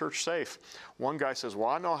keep our church safe? One guy says, well,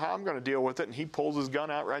 I know how I'm going to deal with it, and he pulls his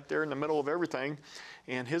gun out right there in the middle of everything,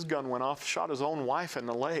 and his gun went off, shot his own wife in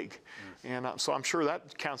the leg. And so I'm sure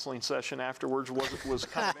that counseling session afterwards was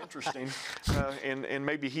kind of interesting, and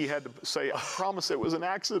maybe he had to say, I promise it was an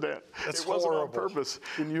accident. That's it wasn't horrible. on purpose.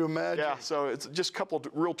 Can you imagine? Yeah, so it's just a couple of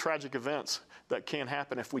real tragic events that can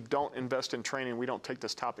happen if we don't invest in training, we don't take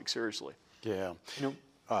this topic seriously. Yeah. You know,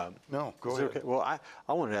 no, go ahead. Okay? Well,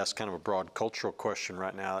 I wanted to ask kind of a broad cultural question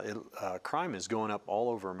right now. Crime is going up all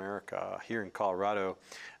over America. Here in Colorado,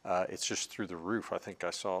 it's just through the roof. I think I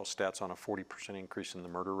saw stats on a 40% increase in the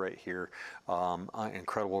murder rate here,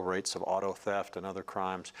 incredible rates of auto theft and other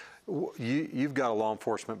crimes. You've got a law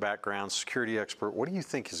enforcement background, security expert. What do you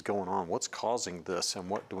think is going on? What's causing this, and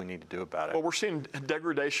what do we need to do about it? Well, we're seeing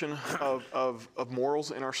degradation of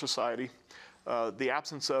morals in our society. The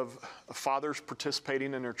absence of fathers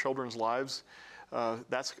participating in their children's lives.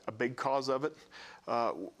 That's a big cause of it.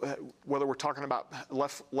 Whether we're talking about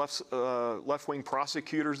left-wing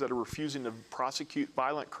prosecutors that are refusing to prosecute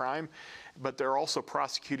violent crime, but they're also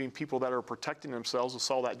prosecuting people that are protecting themselves. We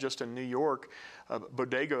saw that just in New York, a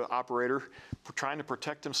bodega operator trying to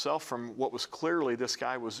protect himself from what was clearly this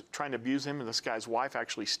guy was trying to abuse him, and this guy's wife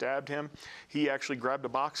actually stabbed him. He actually grabbed a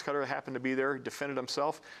box cutter that happened to be there, defended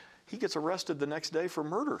himself. He gets arrested the next day for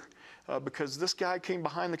murder because this guy came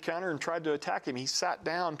behind the counter and tried to attack him. He sat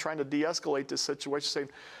down trying to de-escalate this situation, saying,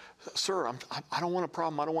 "Sir, I don't want a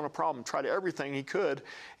problem, I don't want a problem." Tried everything he could,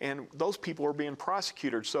 and those people are being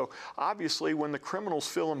prosecuted. So obviously when the criminals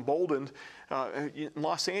feel emboldened, in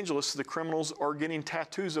Los Angeles, the criminals are getting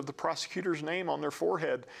tattoos of the prosecutor's name on their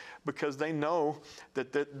forehead because they know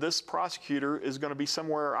that this prosecutor is going to be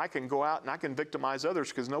somewhere I can go out and I can victimize others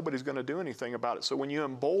because nobody's going to do anything about it. So when you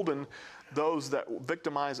embolden those that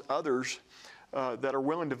victimize others, that are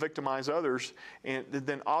willing to victimize others, and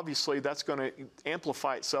then obviously that's going to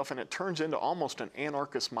amplify itself, and it turns into almost an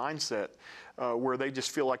anarchist mindset where they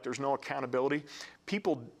just feel like there's no accountability.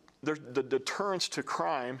 The deterrence to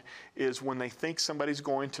crime is when they think somebody's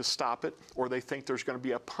going to stop it, or they think there's going to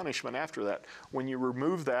be a punishment after that. When you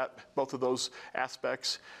remove that, both of those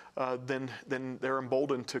aspects, then they're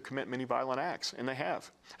emboldened to commit many violent acts, and they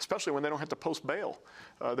have, especially when they don't have to post bail.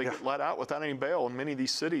 They get let out without any bail in many of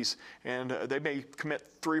these cities, and they may commit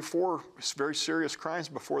 3 or 4 very serious crimes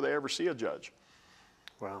before they ever see a judge.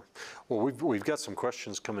 Wow. Well, we've got some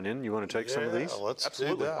questions coming in. You want to take some of these? Let's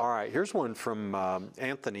Absolutely. do that. All right. Here's one from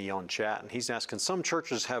Anthony on chat, and he's asking, some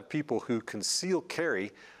churches have people who conceal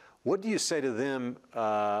carry. What do you say to them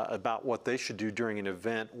about what they should do during an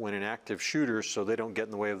event when an active shooter, so they don't get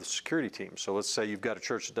in the way of the security team? So let's say you've got a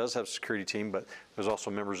church that does have a security team, but there's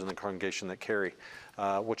also members in the congregation that carry.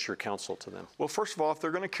 What's your counsel to them? Well, first of all, if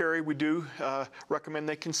they're going to carry, we do recommend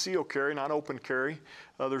they conceal carry, not open carry.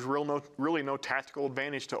 There's really no tactical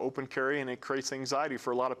advantage to open carry, and it creates anxiety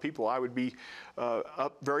for a lot of people. I would be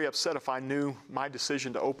very upset if I knew my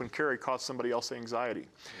decision to open carry caused somebody else anxiety.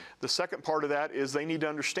 The second part of that is they need to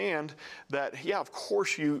understand that, yeah, of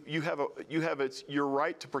course you have your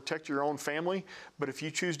right to protect your own family, but if you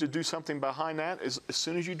choose to do something behind that, as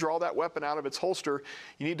soon as you draw that weapon out of its holster,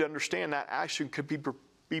 you need to understand that action could be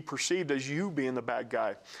perceived as you being the bad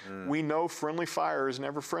guy. We know friendly fire is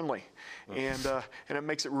never friendly, and it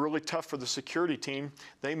makes it really tough for the security team.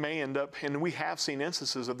 They may end up, and we have seen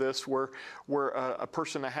instances of this where a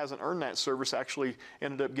person that hasn't earned that service actually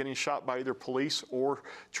ended up getting shot by either police or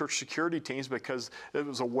church security teams because it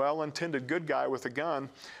was a well-intended good guy with a gun,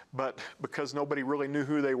 but because nobody really knew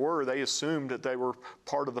who they were, they assumed that they were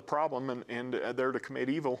part of the problem and there to commit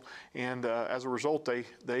evil, and as a result, they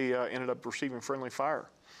ended up receiving friendly fire.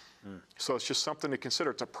 So it's just something to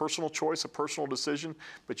consider. It's a personal choice, a personal decision,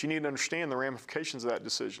 but you need to understand the ramifications of that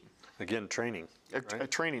decision. Again, training.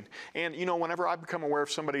 Training. And, you know, whenever I become aware of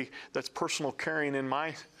somebody that's personal carrying in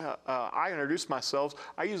my, I introduce myself,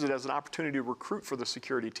 I use it as an opportunity to recruit for the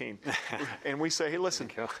security team. And we say, hey, listen,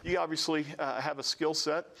 you obviously have a skill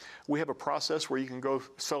set. We have a process where you can go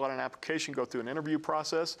fill out an application, go through an interview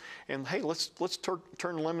process, and hey, let's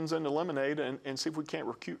turn lemons into lemonade and see if we can't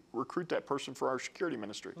recruit that person for our security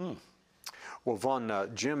ministry. Well,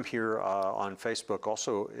 Vaughn, Jim here on Facebook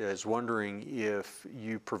also is wondering if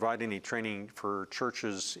you provide any training for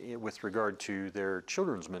churches with regard to their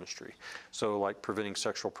children's ministry, so like preventing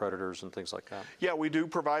sexual predators and things like that. Yeah, we do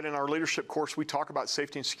provide in our leadership course, we talk about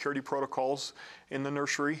safety and security protocols in the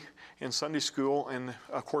nursery, in Sunday school, and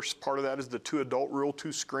of course part of that is the 2-adult rule,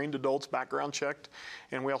 2 screened adults background checked,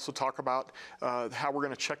 and we also talk about how we're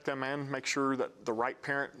going to check them in, make sure that the right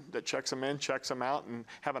parent that checks them in checks them out, and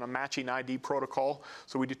having a matching ID protocol.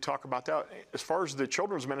 So we did talk about that. As far as the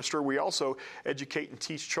children's minister, we also educate and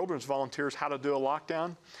teach children's volunteers how to do a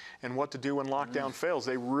lockdown and what to do when lockdown fails.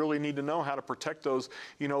 They really need to know how to protect those,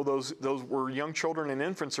 you know, those where young children and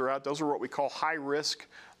infants are at. Those are what we call high risk,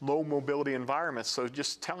 low mobility environments. So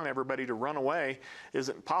just telling everybody to run away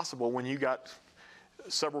isn't possible when you got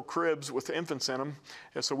several cribs with infants in them.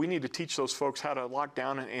 And so we need to teach those folks how to lock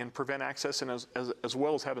down and prevent access, and as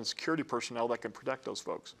well as having security personnel that can protect those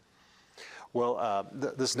folks. Well,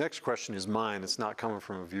 this next question is mine. It's not coming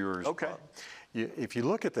from viewers. Okay. If you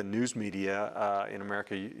look at the news media in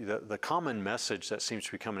America, the common message that seems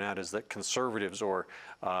to be coming out is that conservatives, or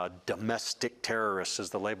domestic terrorists is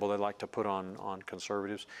the label they like to put on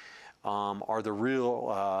conservatives, are the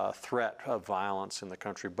real threat of violence in the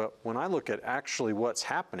country. But when I look at actually what's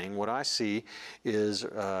happening, what I see is,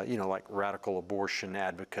 like radical abortion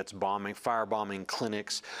advocates firebombing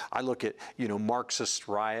clinics. I look at, Marxist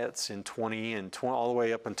riots in 20 all the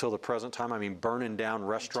way up until the present time. I mean, burning down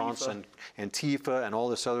restaurants and Antifa and all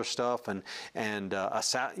this other stuff.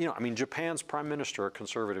 Japan's prime minister, a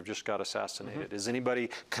conservative, just got assassinated. Mm-hmm. Is anybody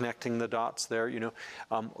connecting the dots there? Do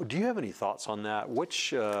you have any thoughts on that?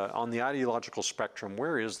 Which, on the ideological spectrum,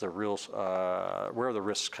 where are the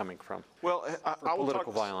risks coming from? Well, for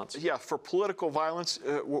political violence. Yeah, for political violence,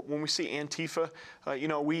 when we see Antifa,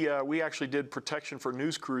 we actually did protection for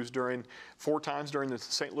news crews 4 times during the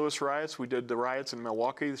St. Louis riots. We did the riots in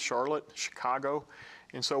Milwaukee, Charlotte, Chicago.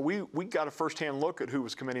 And so we got a firsthand look at who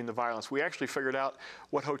was committing the violence. We actually figured out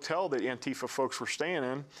what hotel the Antifa folks were staying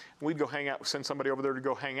in. We'd go hang out, send somebody over there to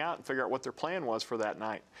go hang out and figure out what their plan was for that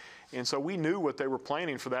night. And so we knew what they were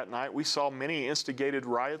planning for that night. We saw many instigated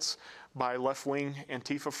riots by left-wing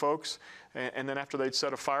Antifa folks. And then after they'd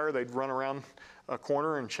set a fire, they'd run around a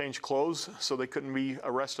corner and change clothes so they couldn't be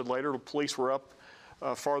arrested later. The police were up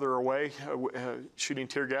farther away, shooting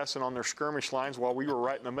tear gas and on their skirmish lines while we were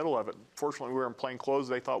right in the middle of it. Fortunately, we were in plain clothes.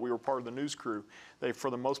 They thought we were part of the news crew. They, for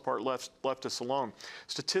the most part, left us alone.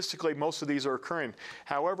 Statistically, most of these are occurring.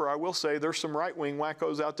 However, I will say there's some right-wing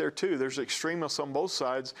wackos out there too. There's extremists on both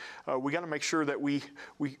sides. We got to make sure that we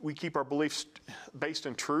keep our beliefs based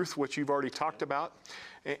in truth, which you've already talked about.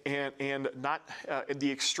 And not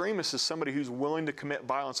the extremist is somebody who's willing to commit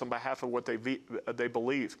violence on behalf of what they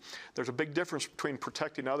believe. There's a big difference between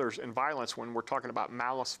protecting others and violence when we're talking about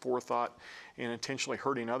malice, forethought, and intentionally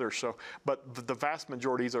hurting others. So, but the vast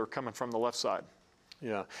majorities are coming from the left side.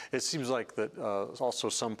 Yeah, it seems like that also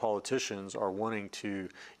some politicians are wanting to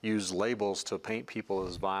use labels to paint people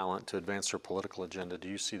as violent to advance their political agenda. Do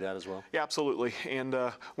you see that as well? Yeah, absolutely. And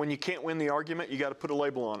when you can't win the argument, you got to put a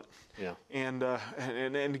label on it. Yeah. And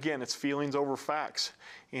again, it's feelings over facts.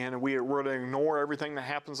 And we're to ignore everything that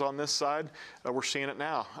happens on this side. We're seeing it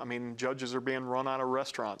now. I mean, judges are being run out of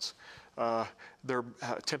restaurants. Their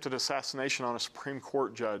attempted assassination on a Supreme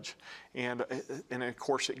Court judge. And of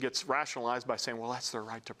course, it gets rationalized by saying, well, that's their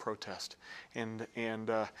right to protest.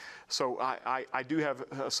 So I do have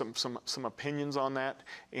some opinions on that.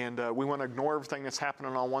 And we want to ignore everything that's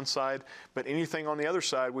happening on one side. But anything on the other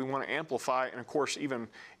side, we want to amplify and, of course, even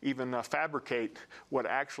fabricate what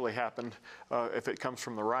actually happened if it comes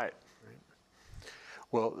from the right.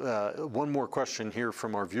 Well, one more question here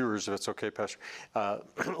from our viewers, if it's okay, Pastor.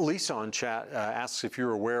 Lisa on chat asks if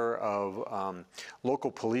you're aware of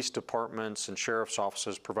local police departments and sheriff's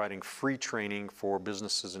offices providing free training for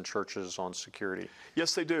businesses and churches on security.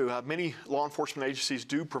 Yes, they do. Many law enforcement agencies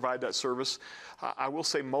do provide that service. I will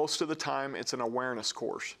say most of the time it's an awareness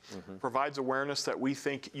course. Mm-hmm. Provides awareness that we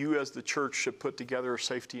think you as the church should put together a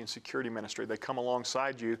safety and security ministry. They come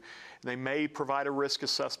alongside you. They may provide a risk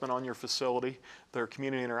assessment on your facility. Their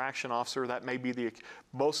community interaction officer, that may be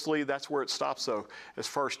mostly that's where it stops though. As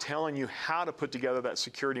far as telling you how to put together that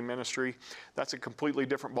security ministry, that's a completely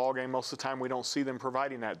different ballgame. Most of the time we don't see them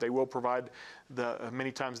providing that. They will provide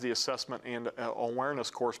many times the assessment and awareness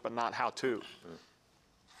course, but not how to. Mm-hmm.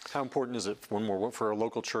 How important is it, for a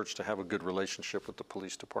local church to have a good relationship with the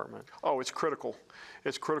police department? Oh, it's critical.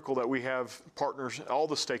 It's critical that we have partners, all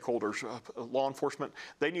the stakeholders, law enforcement.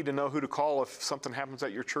 They need to know who to call if something happens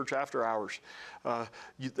at your church after hours.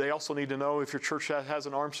 They also need to know if your church has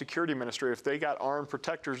an armed security ministry. If they got armed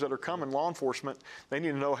protectors that are coming, law enforcement, they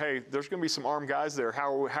need to know, hey, there's going to be some armed guys there.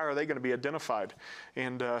 How are they going to be identified?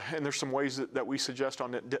 And there's some ways that we suggest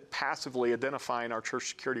on passively identifying our church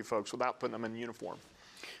security folks without putting them in uniform.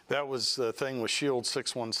 That was the thing with Shield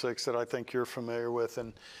 616 that I think you're familiar with.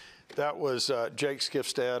 And that was Jake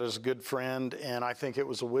Skifstad is a good friend, and I think it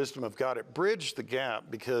was a wisdom of God. It bridged the gap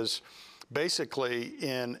because basically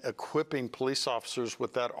in equipping police officers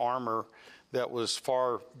with that armor that was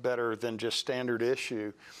far better than just standard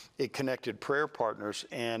issue, it connected prayer partners.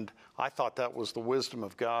 And I thought that was the wisdom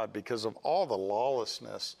of God because of all the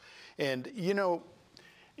lawlessness. And,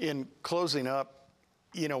 in closing up,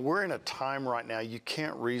 we're in a time right now, you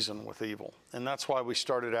can't reason with evil. And that's why we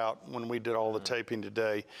started out when we did all the taping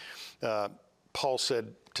today. Paul said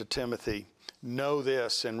to Timothy, know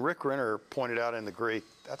this. And Rick Renner pointed out in the Greek,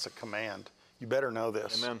 that's a command. You better know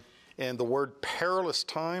this. Amen. And the word perilous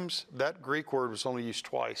times, that Greek word was only used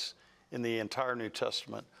twice in the entire New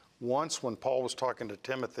Testament. Once when Paul was talking to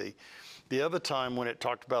Timothy. The other time when it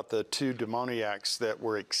talked about the two demoniacs that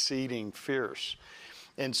were exceeding fierce.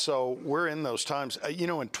 And so we're in those times. You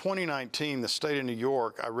know, in 2019, the state of New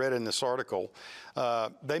York, I read in this article,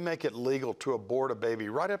 they make it legal to abort a baby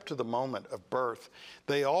right up to the moment of birth.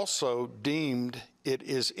 They also deemed it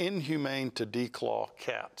is inhumane to declaw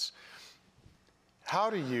cats. How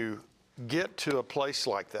do you get to a place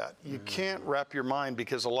like that? You can't wrap your mind,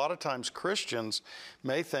 because a lot of times Christians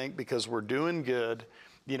may think because we're doing good,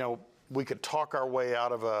 you know, we could talk our way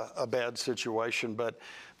out of a bad situation. But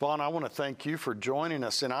Vaughn, I want to thank you for joining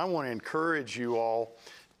us, and I want to encourage you all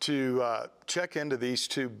to check into these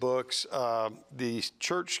two books, the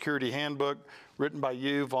Church Security Handbook, written by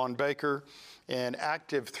you, Vaughn Baker, and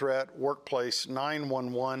Active Threat Workplace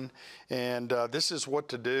 911. And this is what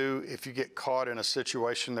to do if you get caught in a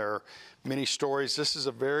situation. There are many stories. This is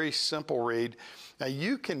a very simple read. Now,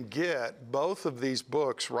 you can get both of these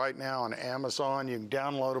books right now on Amazon. You can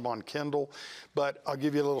download them on Kindle. But I'll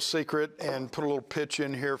give you a little secret and put a little pitch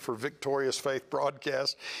in here for Victorious Faith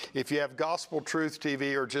Broadcast. If you have Gospel Truth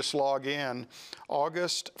TV or just log in,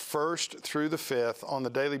 August 1st through the 5th on the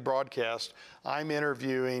daily broadcast, I'm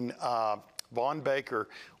interviewing Vaughn Baker.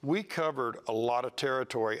 We covered a lot of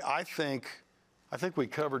territory. I think we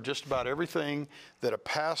covered just about everything that a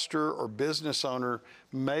pastor or business owner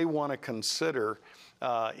may want to consider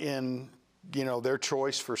in, you know, their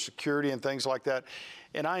choice for security and things like that.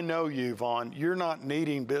 And I know you, Vaughn, you're not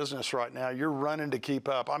needing business right now. You're running to keep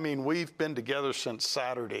up. I mean, we've been together since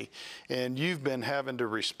Saturday, and you've been having to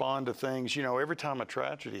respond to things. You know, every time a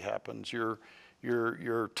tragedy happens, your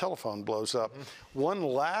telephone blows up. One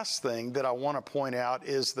last thing that I want to point out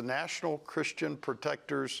is the National Christian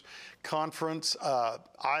Protectors Conference.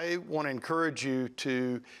 I want to encourage you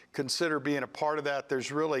to consider being a part of that.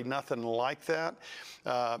 There's really nothing like that.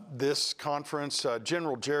 This conference,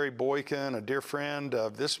 General Jerry Boykin, a dear friend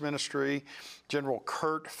of this ministry, General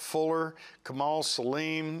Kurt Fuller, Kamal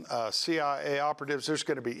Salim, CIA operatives. There's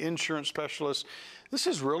going to be insurance specialists. This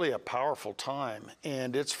is really a powerful time,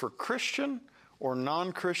 and it's for Christian or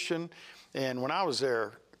non-Christian. And when I was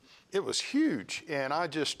there, it was huge. And I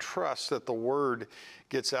just trust that the word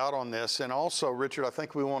gets out on this. And also, Richard, I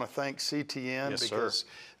think we want to thank CTN, yes, because sir,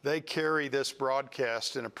 they carry this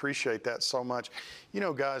broadcast and appreciate that so much. You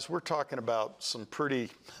know, guys, we're talking about some pretty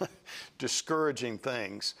discouraging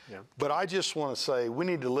things. Yeah. But I just want to say we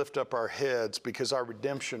need to lift up our heads, because our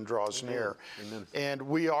redemption draws near. Amen. And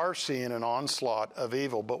we are seeing an onslaught of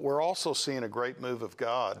evil, but we're also seeing a great move of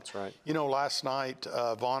God. That's right. You know, last night,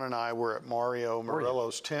 Vaughn and I were at Mario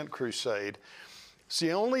Murillo's tent crusade. It's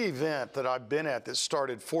the only event that I've been at that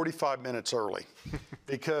started 45 minutes early,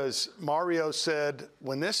 because Mario said,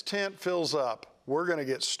 when this tent fills up, we're going to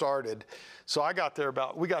get started. So we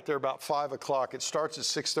got there about 5 o'clock. It starts at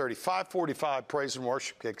 6:30. 5:45, praise and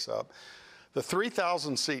worship kicks up. The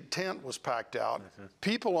 3,000 seat tent was packed out.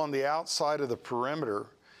 People on the outside of the perimeter,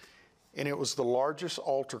 and it was the largest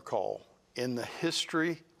altar call in the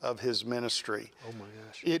history of his ministry. Oh my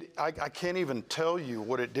gosh. I can't even tell you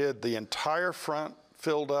what it did. The entire front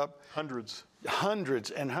filled up. Hundreds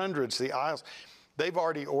and hundreds, the aisles. They've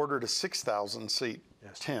already ordered a 6,000 seat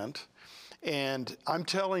tent. And I'm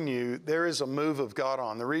telling you, there is a move of God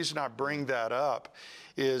on. The reason I bring that up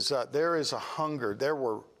is there is a hunger. There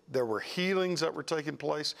were healings that were taking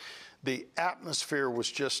place. The atmosphere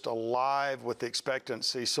was just alive with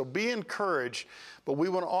expectancy. So be encouraged, but we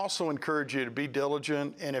want to also encourage you to be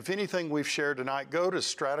diligent. And if anything we've shared tonight, go to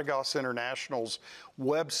Strategos International's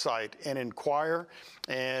website and inquire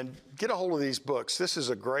and get a hold of these books. This is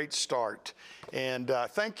a great start. And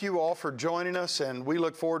thank you all for joining us, and we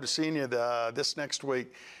look forward to seeing you this next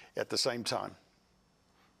week at the same time.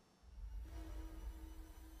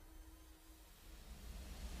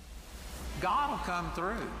 God will come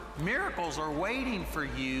through. Miracles are waiting for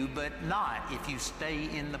you, but not if you stay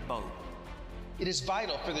in the boat. It is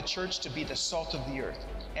vital for the church to be the salt of the earth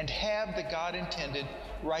and have the God-intended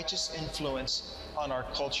righteous influence on our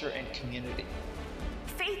culture and community.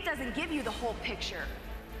 Faith doesn't give you the whole picture.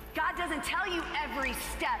 God doesn't tell you every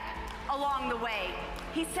step along the way.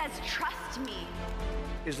 He says, trust me.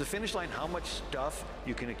 Is the finish line how much stuff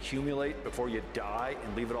you can accumulate before you die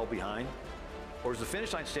and leave it all behind? Or is the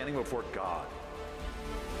finish line standing before God?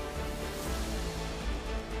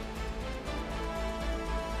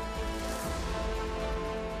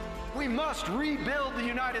 We must rebuild the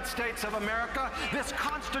United States of America, this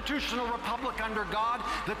constitutional republic under God.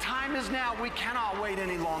 The time is now. We cannot wait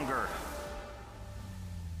any longer.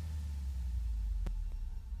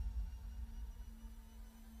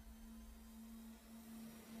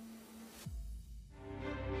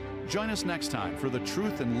 Join us next time for the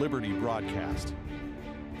Truth and Liberty broadcast.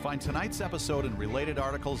 Find tonight's episode and related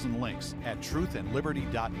articles and links at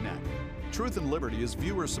truthandliberty.net. Truth and Liberty is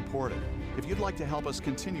viewer supported. If you'd like to help us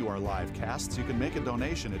continue our live casts, you can make a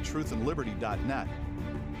donation at truthandliberty.net.